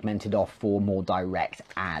be segmented off for more direct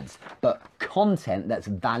ads. But content that's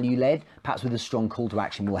value-led, perhaps with a strong call to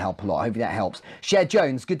action, will help a lot. Hopefully that helps. Cher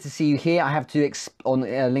Jones, good to see you here. I have to, on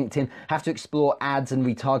LinkedIn, have to explore ads and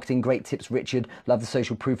retargeting. Great tips, Richard. Love the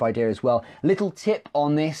social proof idea as well. Little tip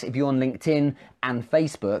on this, if you're on LinkedIn and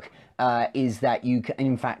Facebook, is that you can,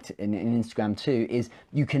 in fact, in Instagram too, is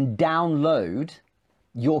you can download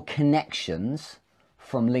your connections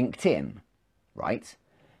from LinkedIn, right?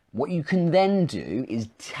 What you can then do is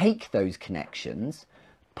take those connections,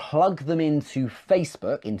 plug them into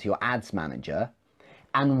Facebook, into your ads manager,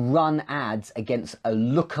 and run ads against a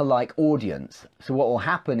lookalike audience. So what will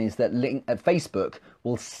happen is that Facebook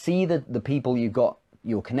will see the people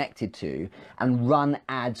you're connected to and run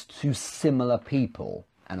ads to similar people.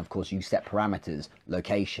 And of course you set parameters,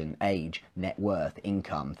 location, age, net worth,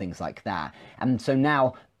 income, things like that. And so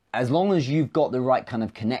now, as long as you've got the right kind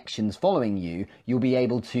of connections following you, you'll be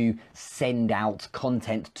able to send out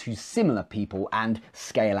content to similar people and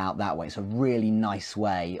scale out that way. It's a really nice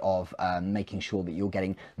way of making sure that you're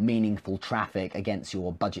getting meaningful traffic against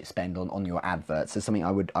your budget spend on your adverts. So something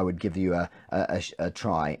I would give you a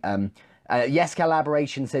try. Yes,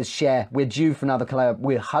 collaboration says share. We're due for another collab.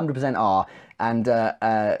 We 100% are. And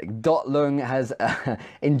Dot Lung has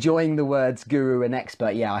enjoying the words guru and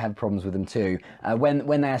expert. Yeah, I have problems with them too.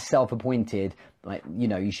 When they are self-appointed, like, you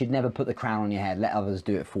know, you should never put the crown on your head. Let others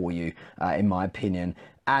do it for you, in my opinion.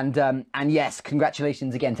 And yes,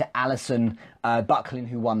 congratulations again to Alison Bucklin,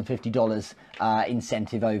 who won $50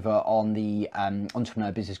 incentive over on the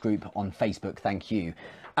Entrepreneur Business Group on Facebook. Thank you.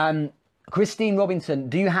 Christine Robinson,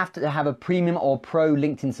 do you have to have a premium or pro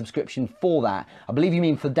LinkedIn subscription for that? I believe you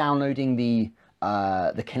mean for downloading the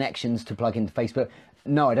connections to plug into Facebook.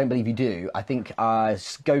 No, I don't believe you do. I think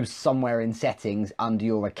go somewhere in settings under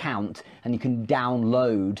your account and you can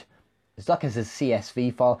download, it's like as a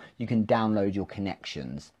CSV file, you can download your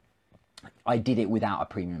connections. I did it without a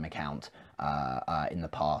premium account in the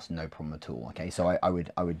past, no problem at all. Okay, so I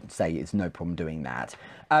would say it's no problem doing that.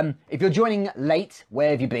 If you're joining late, where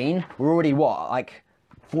have you been? We're already like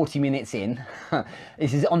 40 minutes in.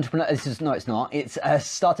 This is entrepreneur. No, it's not. It's a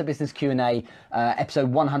Startup Business Q&A,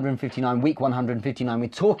 episode 159, week 159. We're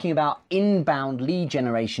talking about inbound lead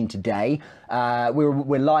generation today.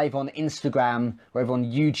 We're live on Instagram. We're over on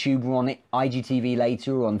YouTube. We're on IGTV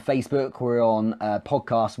later. We're on Facebook. We're on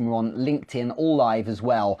podcast. And we're on LinkedIn, all live as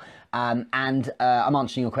well. I'm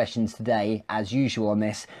answering your questions today, as usual, on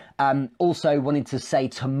this. Also wanted to say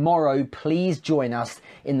tomorrow, please join us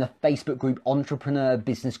in the Facebook group, Entrepreneur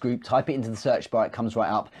Business Group. Type it into the search bar, it comes right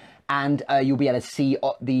up. And you'll be able to see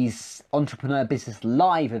these Entrepreneur Business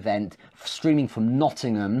Live event streaming from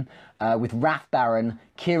Nottingham with Raf Barron,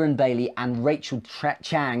 Kieran Bailey and Rachel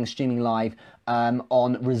Chang streaming live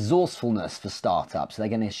on resourcefulness for startups. So they're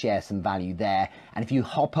going to share some value there. And if you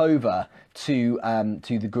hop over to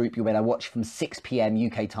the group, you'll be able to watch from 6 p.m.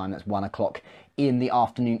 UK time. That's 1 o'clock in the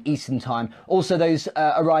afternoon Eastern time. Also, those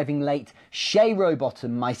arriving late, Shay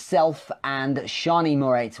Rowbottom, myself and Shani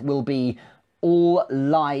Moret will be all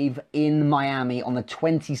live in Miami on the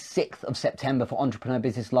 26th of September for Entrepreneur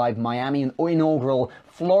Business Live Miami, an inaugural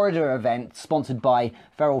Florida event sponsored by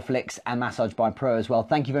Feral Flicks and Massage by Pro as well.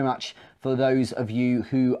 Thank you very much for those of you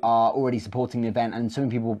who are already supporting the event, and so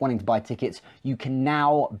many people wanting to buy tickets. You can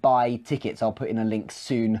now buy tickets. I'll put in a link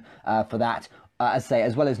soon for that. As I say,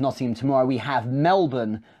 as well as Nottingham tomorrow, we have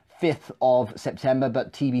Melbourne 5th of September,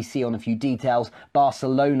 but TBC on a few details.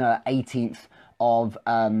 Barcelona 18th of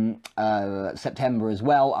September as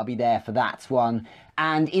well. I'll be there for that one.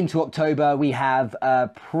 And into October, we have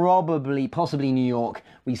possibly New York.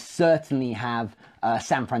 We certainly have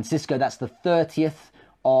San Francisco. That's the 30th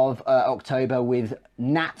of October with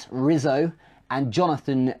Nat Rizzo and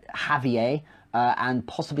Jonathan Javier. And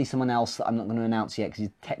possibly someone else that I'm not going to announce yet because he's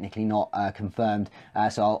technically not confirmed.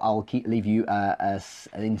 So I'll leave you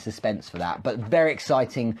in suspense for that. But very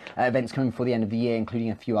exciting events coming for the end of the year,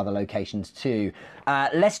 including a few other locations too.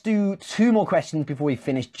 Let's do 2 more questions before we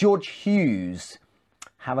finish. George Hughes.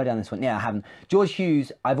 Have I done this one? Yeah, I haven't. George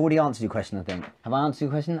Hughes, I've already answered your question, I think. Have I answered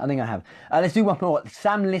your question? I think I have. Let's do one more.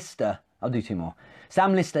 Sam Lister. I'll do 2 more.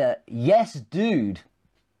 Sam Lister. Yes, dude.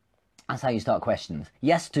 That's how you start questions.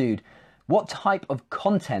 Yes, dude. What type of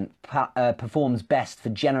content performs best for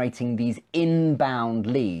generating these inbound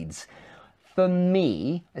leads? For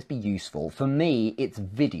me, let's be useful. For me, it's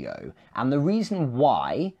video. And the reason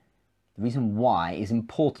why is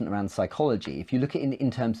important around psychology. If you look at it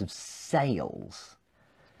in terms of sales,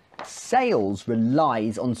 sales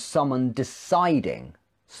relies on someone deciding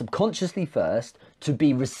subconsciously first to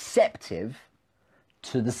be receptive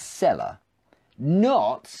to the seller,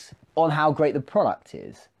 not on how great the product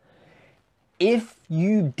is. If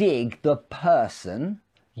you dig the person,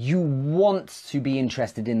 you want to be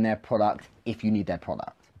interested in their product if you need their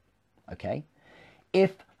product, okay?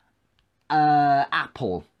 If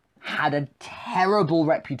Apple had a terrible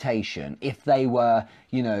reputation, if they were,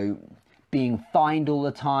 being fined all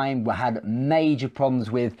the time, had major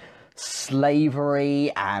problems with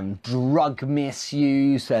slavery and drug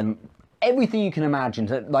misuse and everything you can imagine,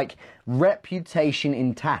 like reputation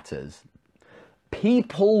in tatters,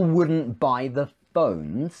 people wouldn't buy the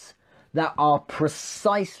phones that are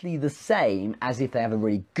precisely the same as if they have a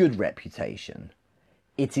really good reputation.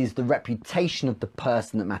 It is the reputation of the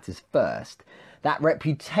person that matters first. That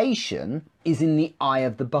reputation is in the eye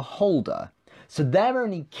of the beholder. So they're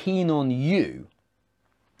only keen on you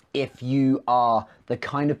if you are the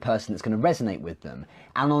kind of person that's going to resonate with them.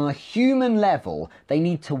 And on a human level, they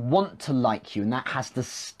need to want to like you, and that has to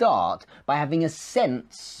start by having a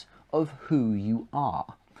sense of who you are.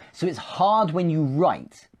 So it's hard when you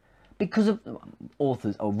write, because of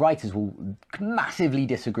authors or writers will massively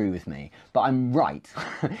disagree with me, but I'm right.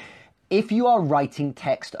 If you are writing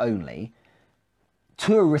text only,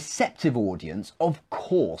 To a receptive audience, of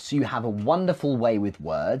course, you have a wonderful way with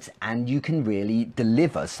words and you can really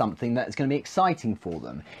deliver something that's going to be exciting for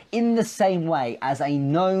them. In the same way as a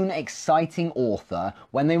known exciting author,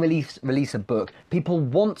 when they release a book, people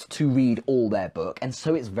want to read all their book, and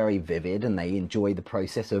so it's very vivid and they enjoy the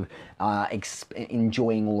process of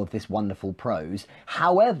enjoying all of this wonderful prose.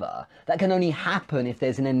 However, that can only happen if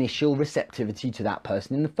there's an initial receptivity to that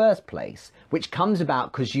person in the first place, which comes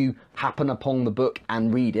about because you happen upon the book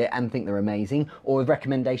and read it and think they're amazing, or a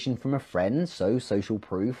recommendation from a friend, so social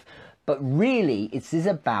proof. But really, it is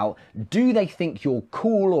about, do they think you're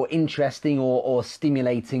cool or interesting or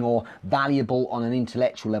stimulating or valuable on an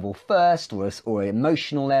intellectual level first, or an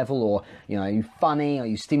emotional level, or, you know, are you funny, are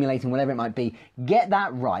you stimulating, whatever it might be. Get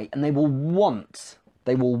that right, and they will want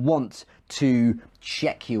to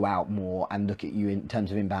check you out more and look at you in terms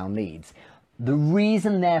of inbound leads. The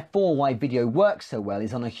reason, therefore, why video works so well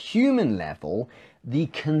is on a human level, the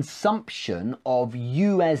consumption of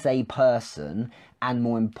you as a person, and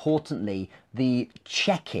more importantly, the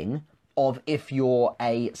checking of if you're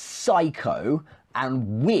a psycho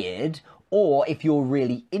and weird, or if you're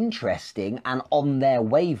really interesting and on their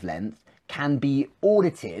wavelength, can be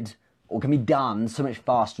audited or can be done so much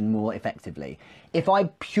faster and more effectively. If I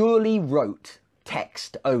purely wrote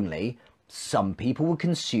text only, some people would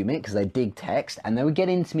consume it because they dig text and they would get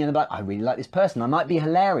into me and they're like, I really like this person. I might be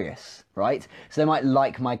hilarious, right? So they might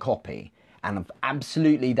like my copy, and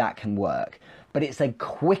absolutely that can work. But it's a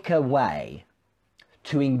quicker way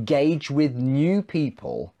to engage with new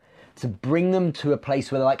people, to bring them to a place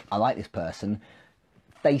where they're like, I like this person,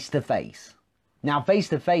 face to face. Now, face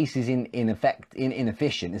to face is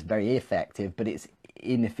inefficient. It's very effective, but it's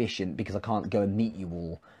inefficient because I can't go and meet you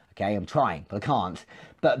all. Okay, I'm trying, but I can't.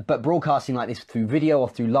 But broadcasting like this through video or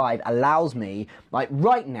through live allows me, like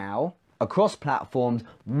right now, across platforms,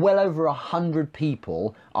 well over 100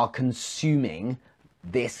 people are consuming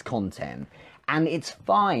this content. And it's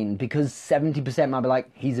fine, because 70% might be like,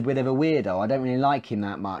 he's a bit of a weirdo, I don't really like him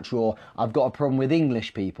that much, or I've got a problem with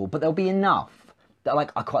English people. But there'll be enough that,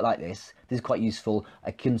 like, I quite like this is quite useful,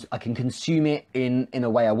 I can consume it in a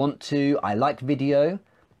way I want to. I like video,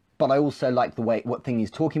 but I also like what thing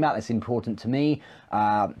he's talking about. That's important to me.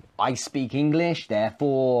 I speak English,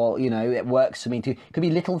 therefore, you know, it works for me too. It could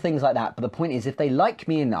be little things like that, but the point is, if they like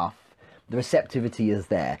me enough, the receptivity is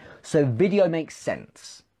there. So video makes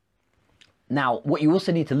sense. Now, what you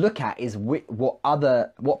also need to look at is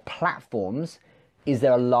what platforms is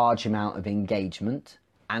there a large amount of engagement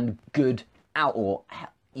and good or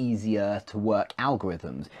easier to work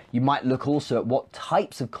algorithms. You might look also at what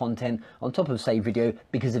types of content on top of, say, video,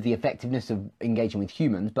 because of the effectiveness of engaging with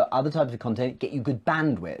humans, but other types of content get you good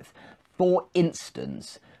bandwidth. For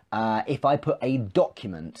instance, if I put a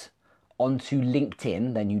document onto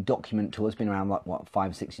LinkedIn, their new document tool has been around like, what,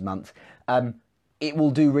 5 or 6 months, it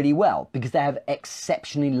will do really well because they have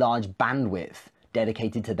exceptionally large bandwidth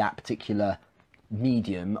dedicated to that particular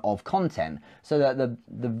medium of content. So that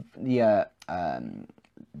the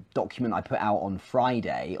document I put out on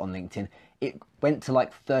Friday on LinkedIn, it went to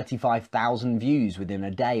like 35,000 views within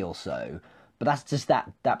a day or so. But that's just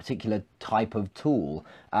that particular type of tool.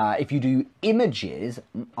 If you do images,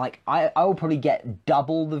 like I will probably get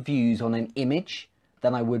double the views on an image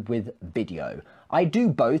than I would with video. I do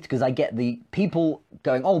both because I get the people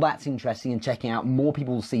going, oh, that's interesting, and checking out. More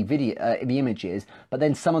people will see the images, but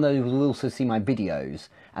then some of those will also see my videos,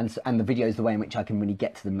 and the video is the way in which I can really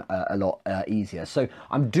get to them a lot easier. So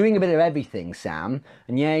I'm doing a bit of everything, Sam,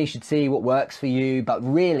 and yeah, you should see what works for you, but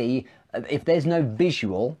really, if there's no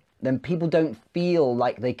visual, then people don't feel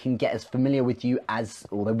like they can get as familiar with you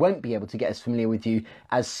or they won't be able to get as familiar with you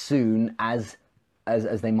as soon as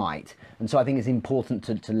they might. And so I think it's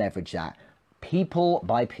important to leverage that. People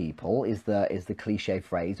by people is the cliche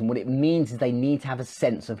phrase, and what it means is they need to have a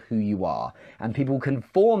sense of who you are, and people can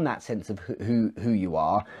form that sense of who you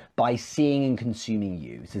are by seeing and consuming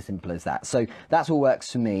you. It's as simple as that. So that's what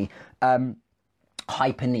works for me.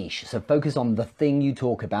 Hyper niche, so focus on the thing you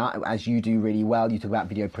talk about, as you do really well. You talk about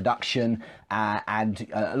video production and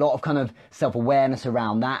a lot of kind of self-awareness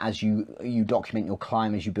around that as you document your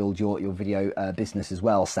climb, as you build your video business as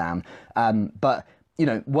well, Sam. But you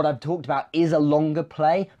know, what I've talked about is a longer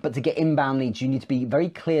play, but to get inbound leads, you need to be very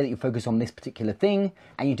clear that you focus on this particular thing,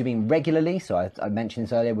 and you do it regularly. So I mentioned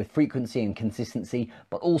this earlier with frequency and consistency,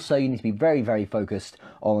 but also you need to be very, very focused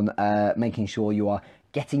on making sure you are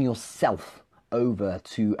getting yourself over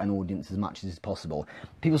to an audience as much as possible.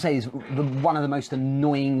 People say it's one of the most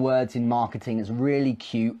annoying words in marketing. It's really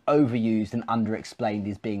cute, overused and underexplained,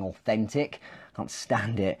 is being authentic. Can't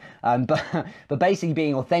stand it. But basically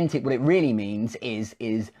being authentic, what it really means is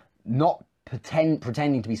not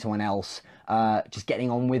pretending to be someone else, just getting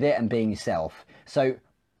on with it and being yourself. So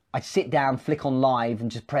I sit down, flick on live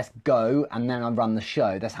and just press go, and then I run the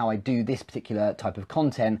show. That's how I do this particular type of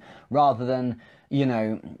content, rather than, you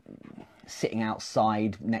know, sitting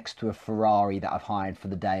outside next to a Ferrari that I've hired for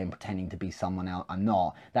the day and pretending to be someone else I'm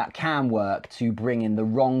not. That can work to bring in the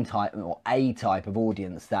wrong type, or a type of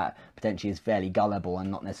audience that potentially is fairly gullible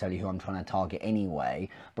and not necessarily who I'm trying to target anyway.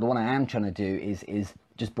 But what I am trying to do is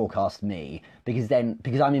just broadcast me, because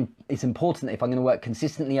it's important that if I'm going to work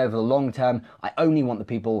consistently over the long term, I only want the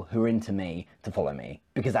people who are into me to follow me,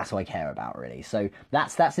 because that's what I care about, really. So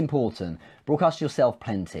that's important. Broadcast yourself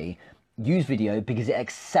plenty. Use video because it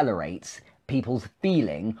accelerates people's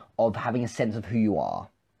feeling of having a sense of who you are.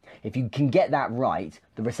 If you can get that right,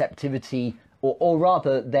 the receptivity, or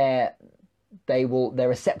rather their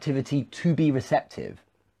receptivity to be receptive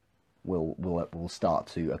will start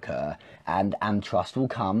to occur, and trust will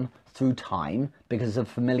come through time because of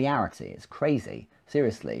familiarity. It's crazy,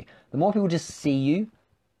 seriously. The more people just see you,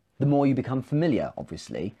 the more you become familiar,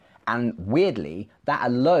 obviously, and weirdly, that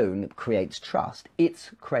alone creates trust.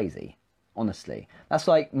 It's crazy. Honestly, that's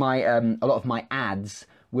like my a lot of my ads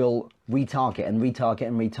will retarget and retarget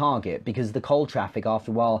and retarget, because the cold traffic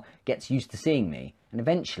after a while gets used to seeing me, and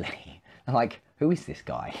eventually they're like, who is this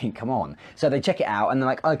guy? Come on. So they check it out and they're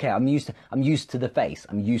like, okay, I'm used to the face,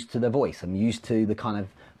 I'm used to the voice, I'm used to the kind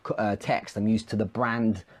of text, I'm used to the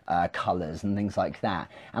brand colours and things like that.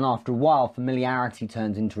 And after a while, familiarity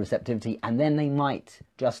turns into receptivity, and then they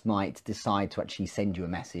just might decide to actually send you a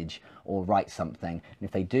message or write something. And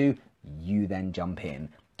if they do, you then jump in.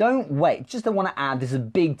 Don't wait. Just I want to add, this is a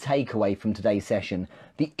big takeaway from today's session.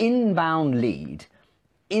 The inbound lead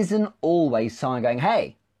isn't always someone going,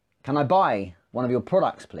 hey, can I buy one of your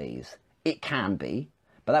products, please? It can be,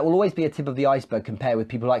 but that will always be a tip of the iceberg compared with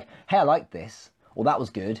people like, hey, I like this, or that was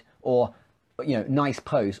good, or, you know, nice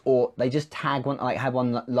post, or they just tag one. I had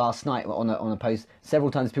one last night on a post. Several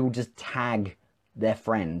times people just tag their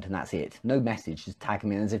friend, and that's it. No message, just tag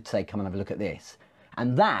me as if to say, come and have a look at this.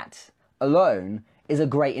 And that alone is a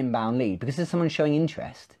great inbound lead, because there's someone showing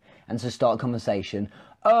interest. And so start a conversation.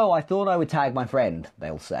 Oh, I thought I would tag my friend,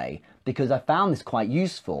 they'll say, because I found this quite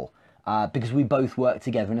useful, because we both work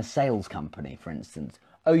together in a sales company, for instance.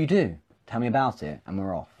 Oh, you do? Tell me about it, and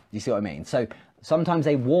we're off. Do you see what I mean? So sometimes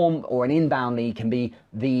a warm or an inbound lead can be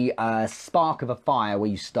the spark of a fire where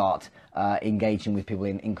you start engaging with people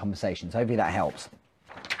in conversations. Hopefully that helps.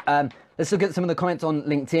 Let's look at some of the comments on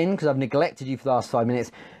LinkedIn, because I've neglected you for the last 5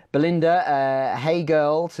 minutes. Belinda, hey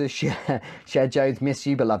girl, to Share Jones, miss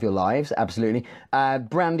you, but love your lives, absolutely.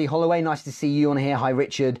 Brandy Holloway, nice to see you on here. Hi,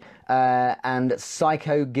 Richard. And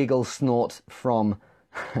Psycho Giggle Snort from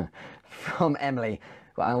Emily.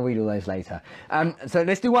 Well, I'll read all those later. So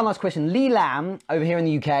let's do one last question. Lee Lamb, over here in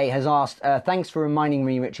the UK, has asked, thanks for reminding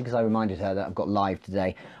me, Richard, because I reminded her that I've got live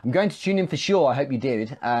today. I'm going to tune in for sure. I hope you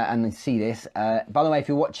did, and see this. By the way, if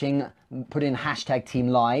you're watching, put in hashtag Team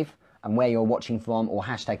Live and where you're watching from, or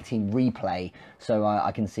hashtag Team Replay, so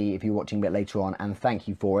I can see if you're watching a bit later on, and thank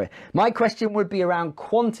you for it. My question would be around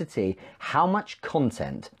quantity. How much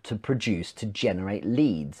content to produce to generate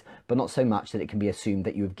leads, but not so much that it can be assumed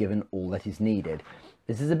that you have given all that is needed.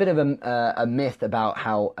 This is a bit of a myth about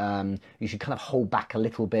how you should kind of hold back a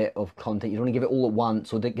little bit of content. You don't want to give it all at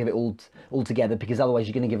once, or give it all together, because otherwise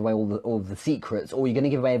you're going to give away all the secrets, or you're going to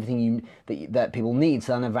give away everything that people need,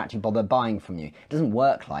 so they'll never actually bother buying from you. It doesn't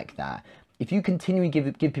work like that. If you continually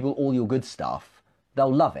give people all your good stuff,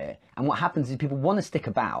 they'll love it. And what happens is people want to stick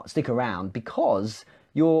around, because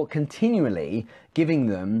you're continually giving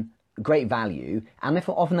them great value, and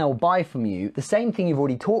therefore often they'll buy from you the same thing you've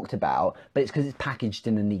already talked about, but it's because it's packaged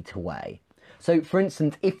in a neater way. So for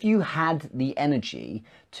instance, if you had the energy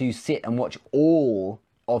to sit and watch all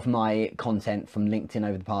of my content from LinkedIn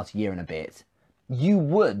over the past year and a bit, you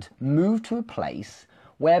would move to a place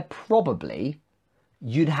where probably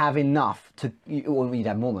you'd have enough to, or you'd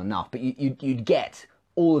have more than enough, but you'd get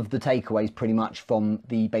all of the takeaways pretty much from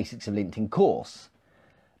the Basics of LinkedIn course.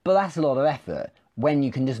 But that's a lot of effort, when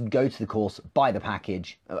you can just go to the course, buy the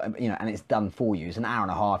package, and it's done for you. It's an hour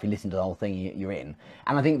and a half, you listen to the whole thing, you're in.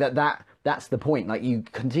 And I think that's the point. Like, you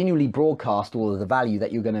continually broadcast all of the value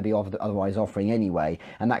that you're going to be otherwise offering anyway,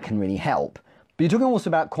 and that can really help. But you're talking also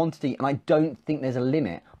about quantity, and I don't think there's a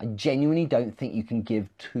limit. I genuinely don't think you can give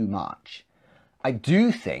too much. I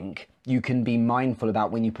do think you can be mindful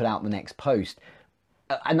about when you put out the next post.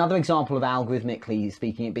 Another example of algorithmically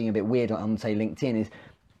speaking, it being a bit weird on, say, LinkedIn is,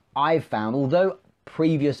 I've found, although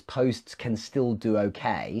previous posts can still do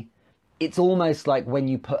okay, it's almost like when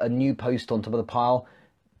you put a new post on top of the pile,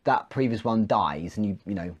 that previous one dies and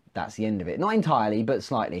you know, that's the end of it. Not entirely, but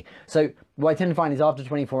slightly. So what I tend to find is after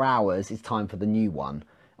 24 hours, it's time for the new one.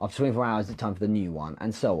 After 24 hours, it's time for the new one,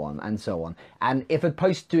 and so on, and so on. And if a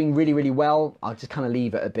post's doing really, really well, I'll just kind of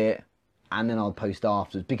leave it a bit, and then I'll post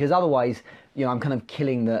afterwards. Because otherwise, you know, I'm kind of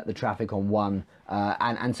killing the traffic on one,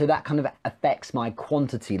 and so that kind of affects my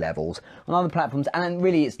quantity levels on other platforms. And then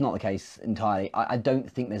really, it's not the case entirely. I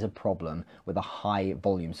don't think there's a problem with a high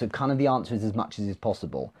volume. So kind of the answer is as much as is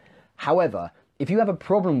possible. However, if you have a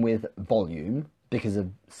problem with volume because of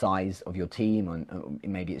size of your team, and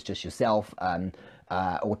maybe it's just yourself,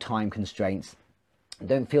 or time constraints,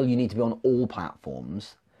 don't feel you need to be on all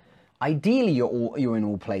platforms. Ideally, you're in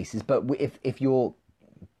all places, but if you're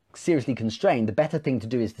seriously constrained, the better thing to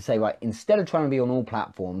do is to say, right, instead of trying to be on all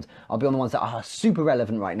platforms, I'll be on the ones that are super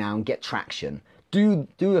relevant right now and get traction. Do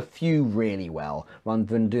a few really well rather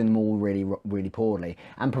than doing them all really, really poorly,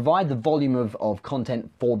 and provide the volume of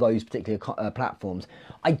content for those particular platforms.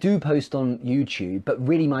 I do post on YouTube, but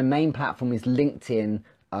really my main platform is LinkedIn,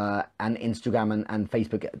 and Instagram and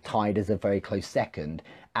Facebook tied as a very close second,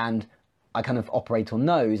 and I kind of operate on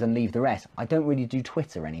those and leave the rest. I don't really do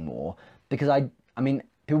Twitter anymore because I mean,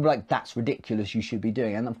 people are like, that's ridiculous, you should be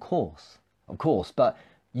doing it. And of course, but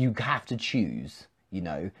you have to choose, you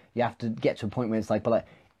know, you have to get to a point where it's like, but like,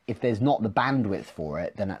 if there's not the bandwidth for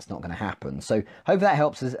it, then that's not going to happen. So hopefully that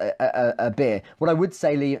helps us a bit. What I would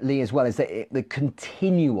say, Lee, as well, is that the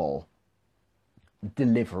continual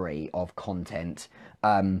delivery of content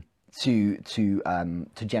to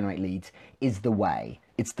generate leads is the way.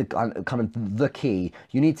 It's the kind of the key.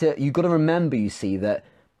 You've got to remember, you see, that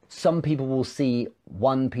some people will see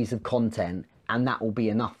one piece of content and that will be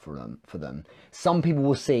enough for them. Some people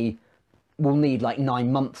will need like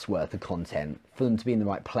 9 months worth of content for them to be in the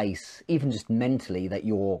right place, even just mentally, that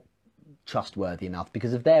you're trustworthy enough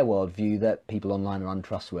because of their worldview that people online are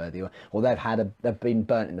untrustworthy, or they've been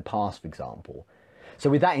burnt in the past, for example. So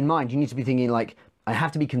with that in mind, you need to be thinking like, I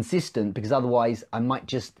have to be consistent because otherwise I might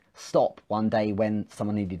just stop one day when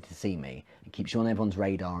someone needed to see me. It keeps you on everyone's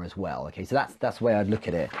radar as well. Okay, so that's the way I'd look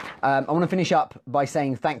at it. I want to finish up by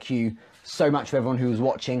saying thank you so much for everyone who was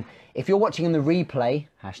watching. If you're watching in the replay,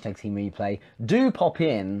 #TeamReplay, do pop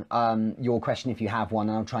in your question if you have one,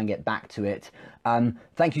 and I'll try and get back to it.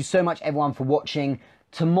 Thank you so much, everyone, for watching.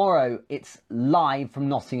 Tomorrow, it's live from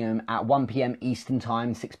Nottingham at 1 p.m. Eastern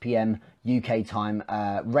Time, 6 p.m. UK time.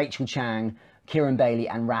 Rachel Chang, Kieran Bailey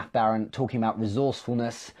and Raf Barron talking about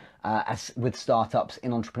resourcefulness with startups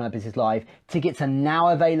in Entrepreneur Business Live. Tickets are now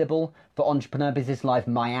available for Entrepreneur Business Live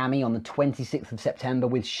Miami on the 26th of September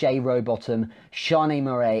with Shay Rowbottom, Shanae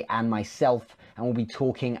Murray and myself, and we'll be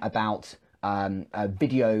talking about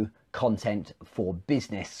video content for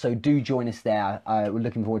business. So do join us there. We're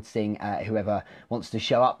looking forward to seeing whoever wants to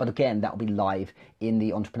show up, but again, that'll be live in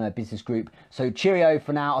the Entrepreneur Business Group. So cheerio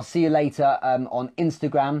for now. I'll see you later on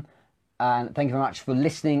Instagram. And thank you very much for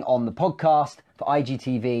listening on the podcast, for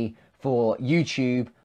IGTV, for YouTube,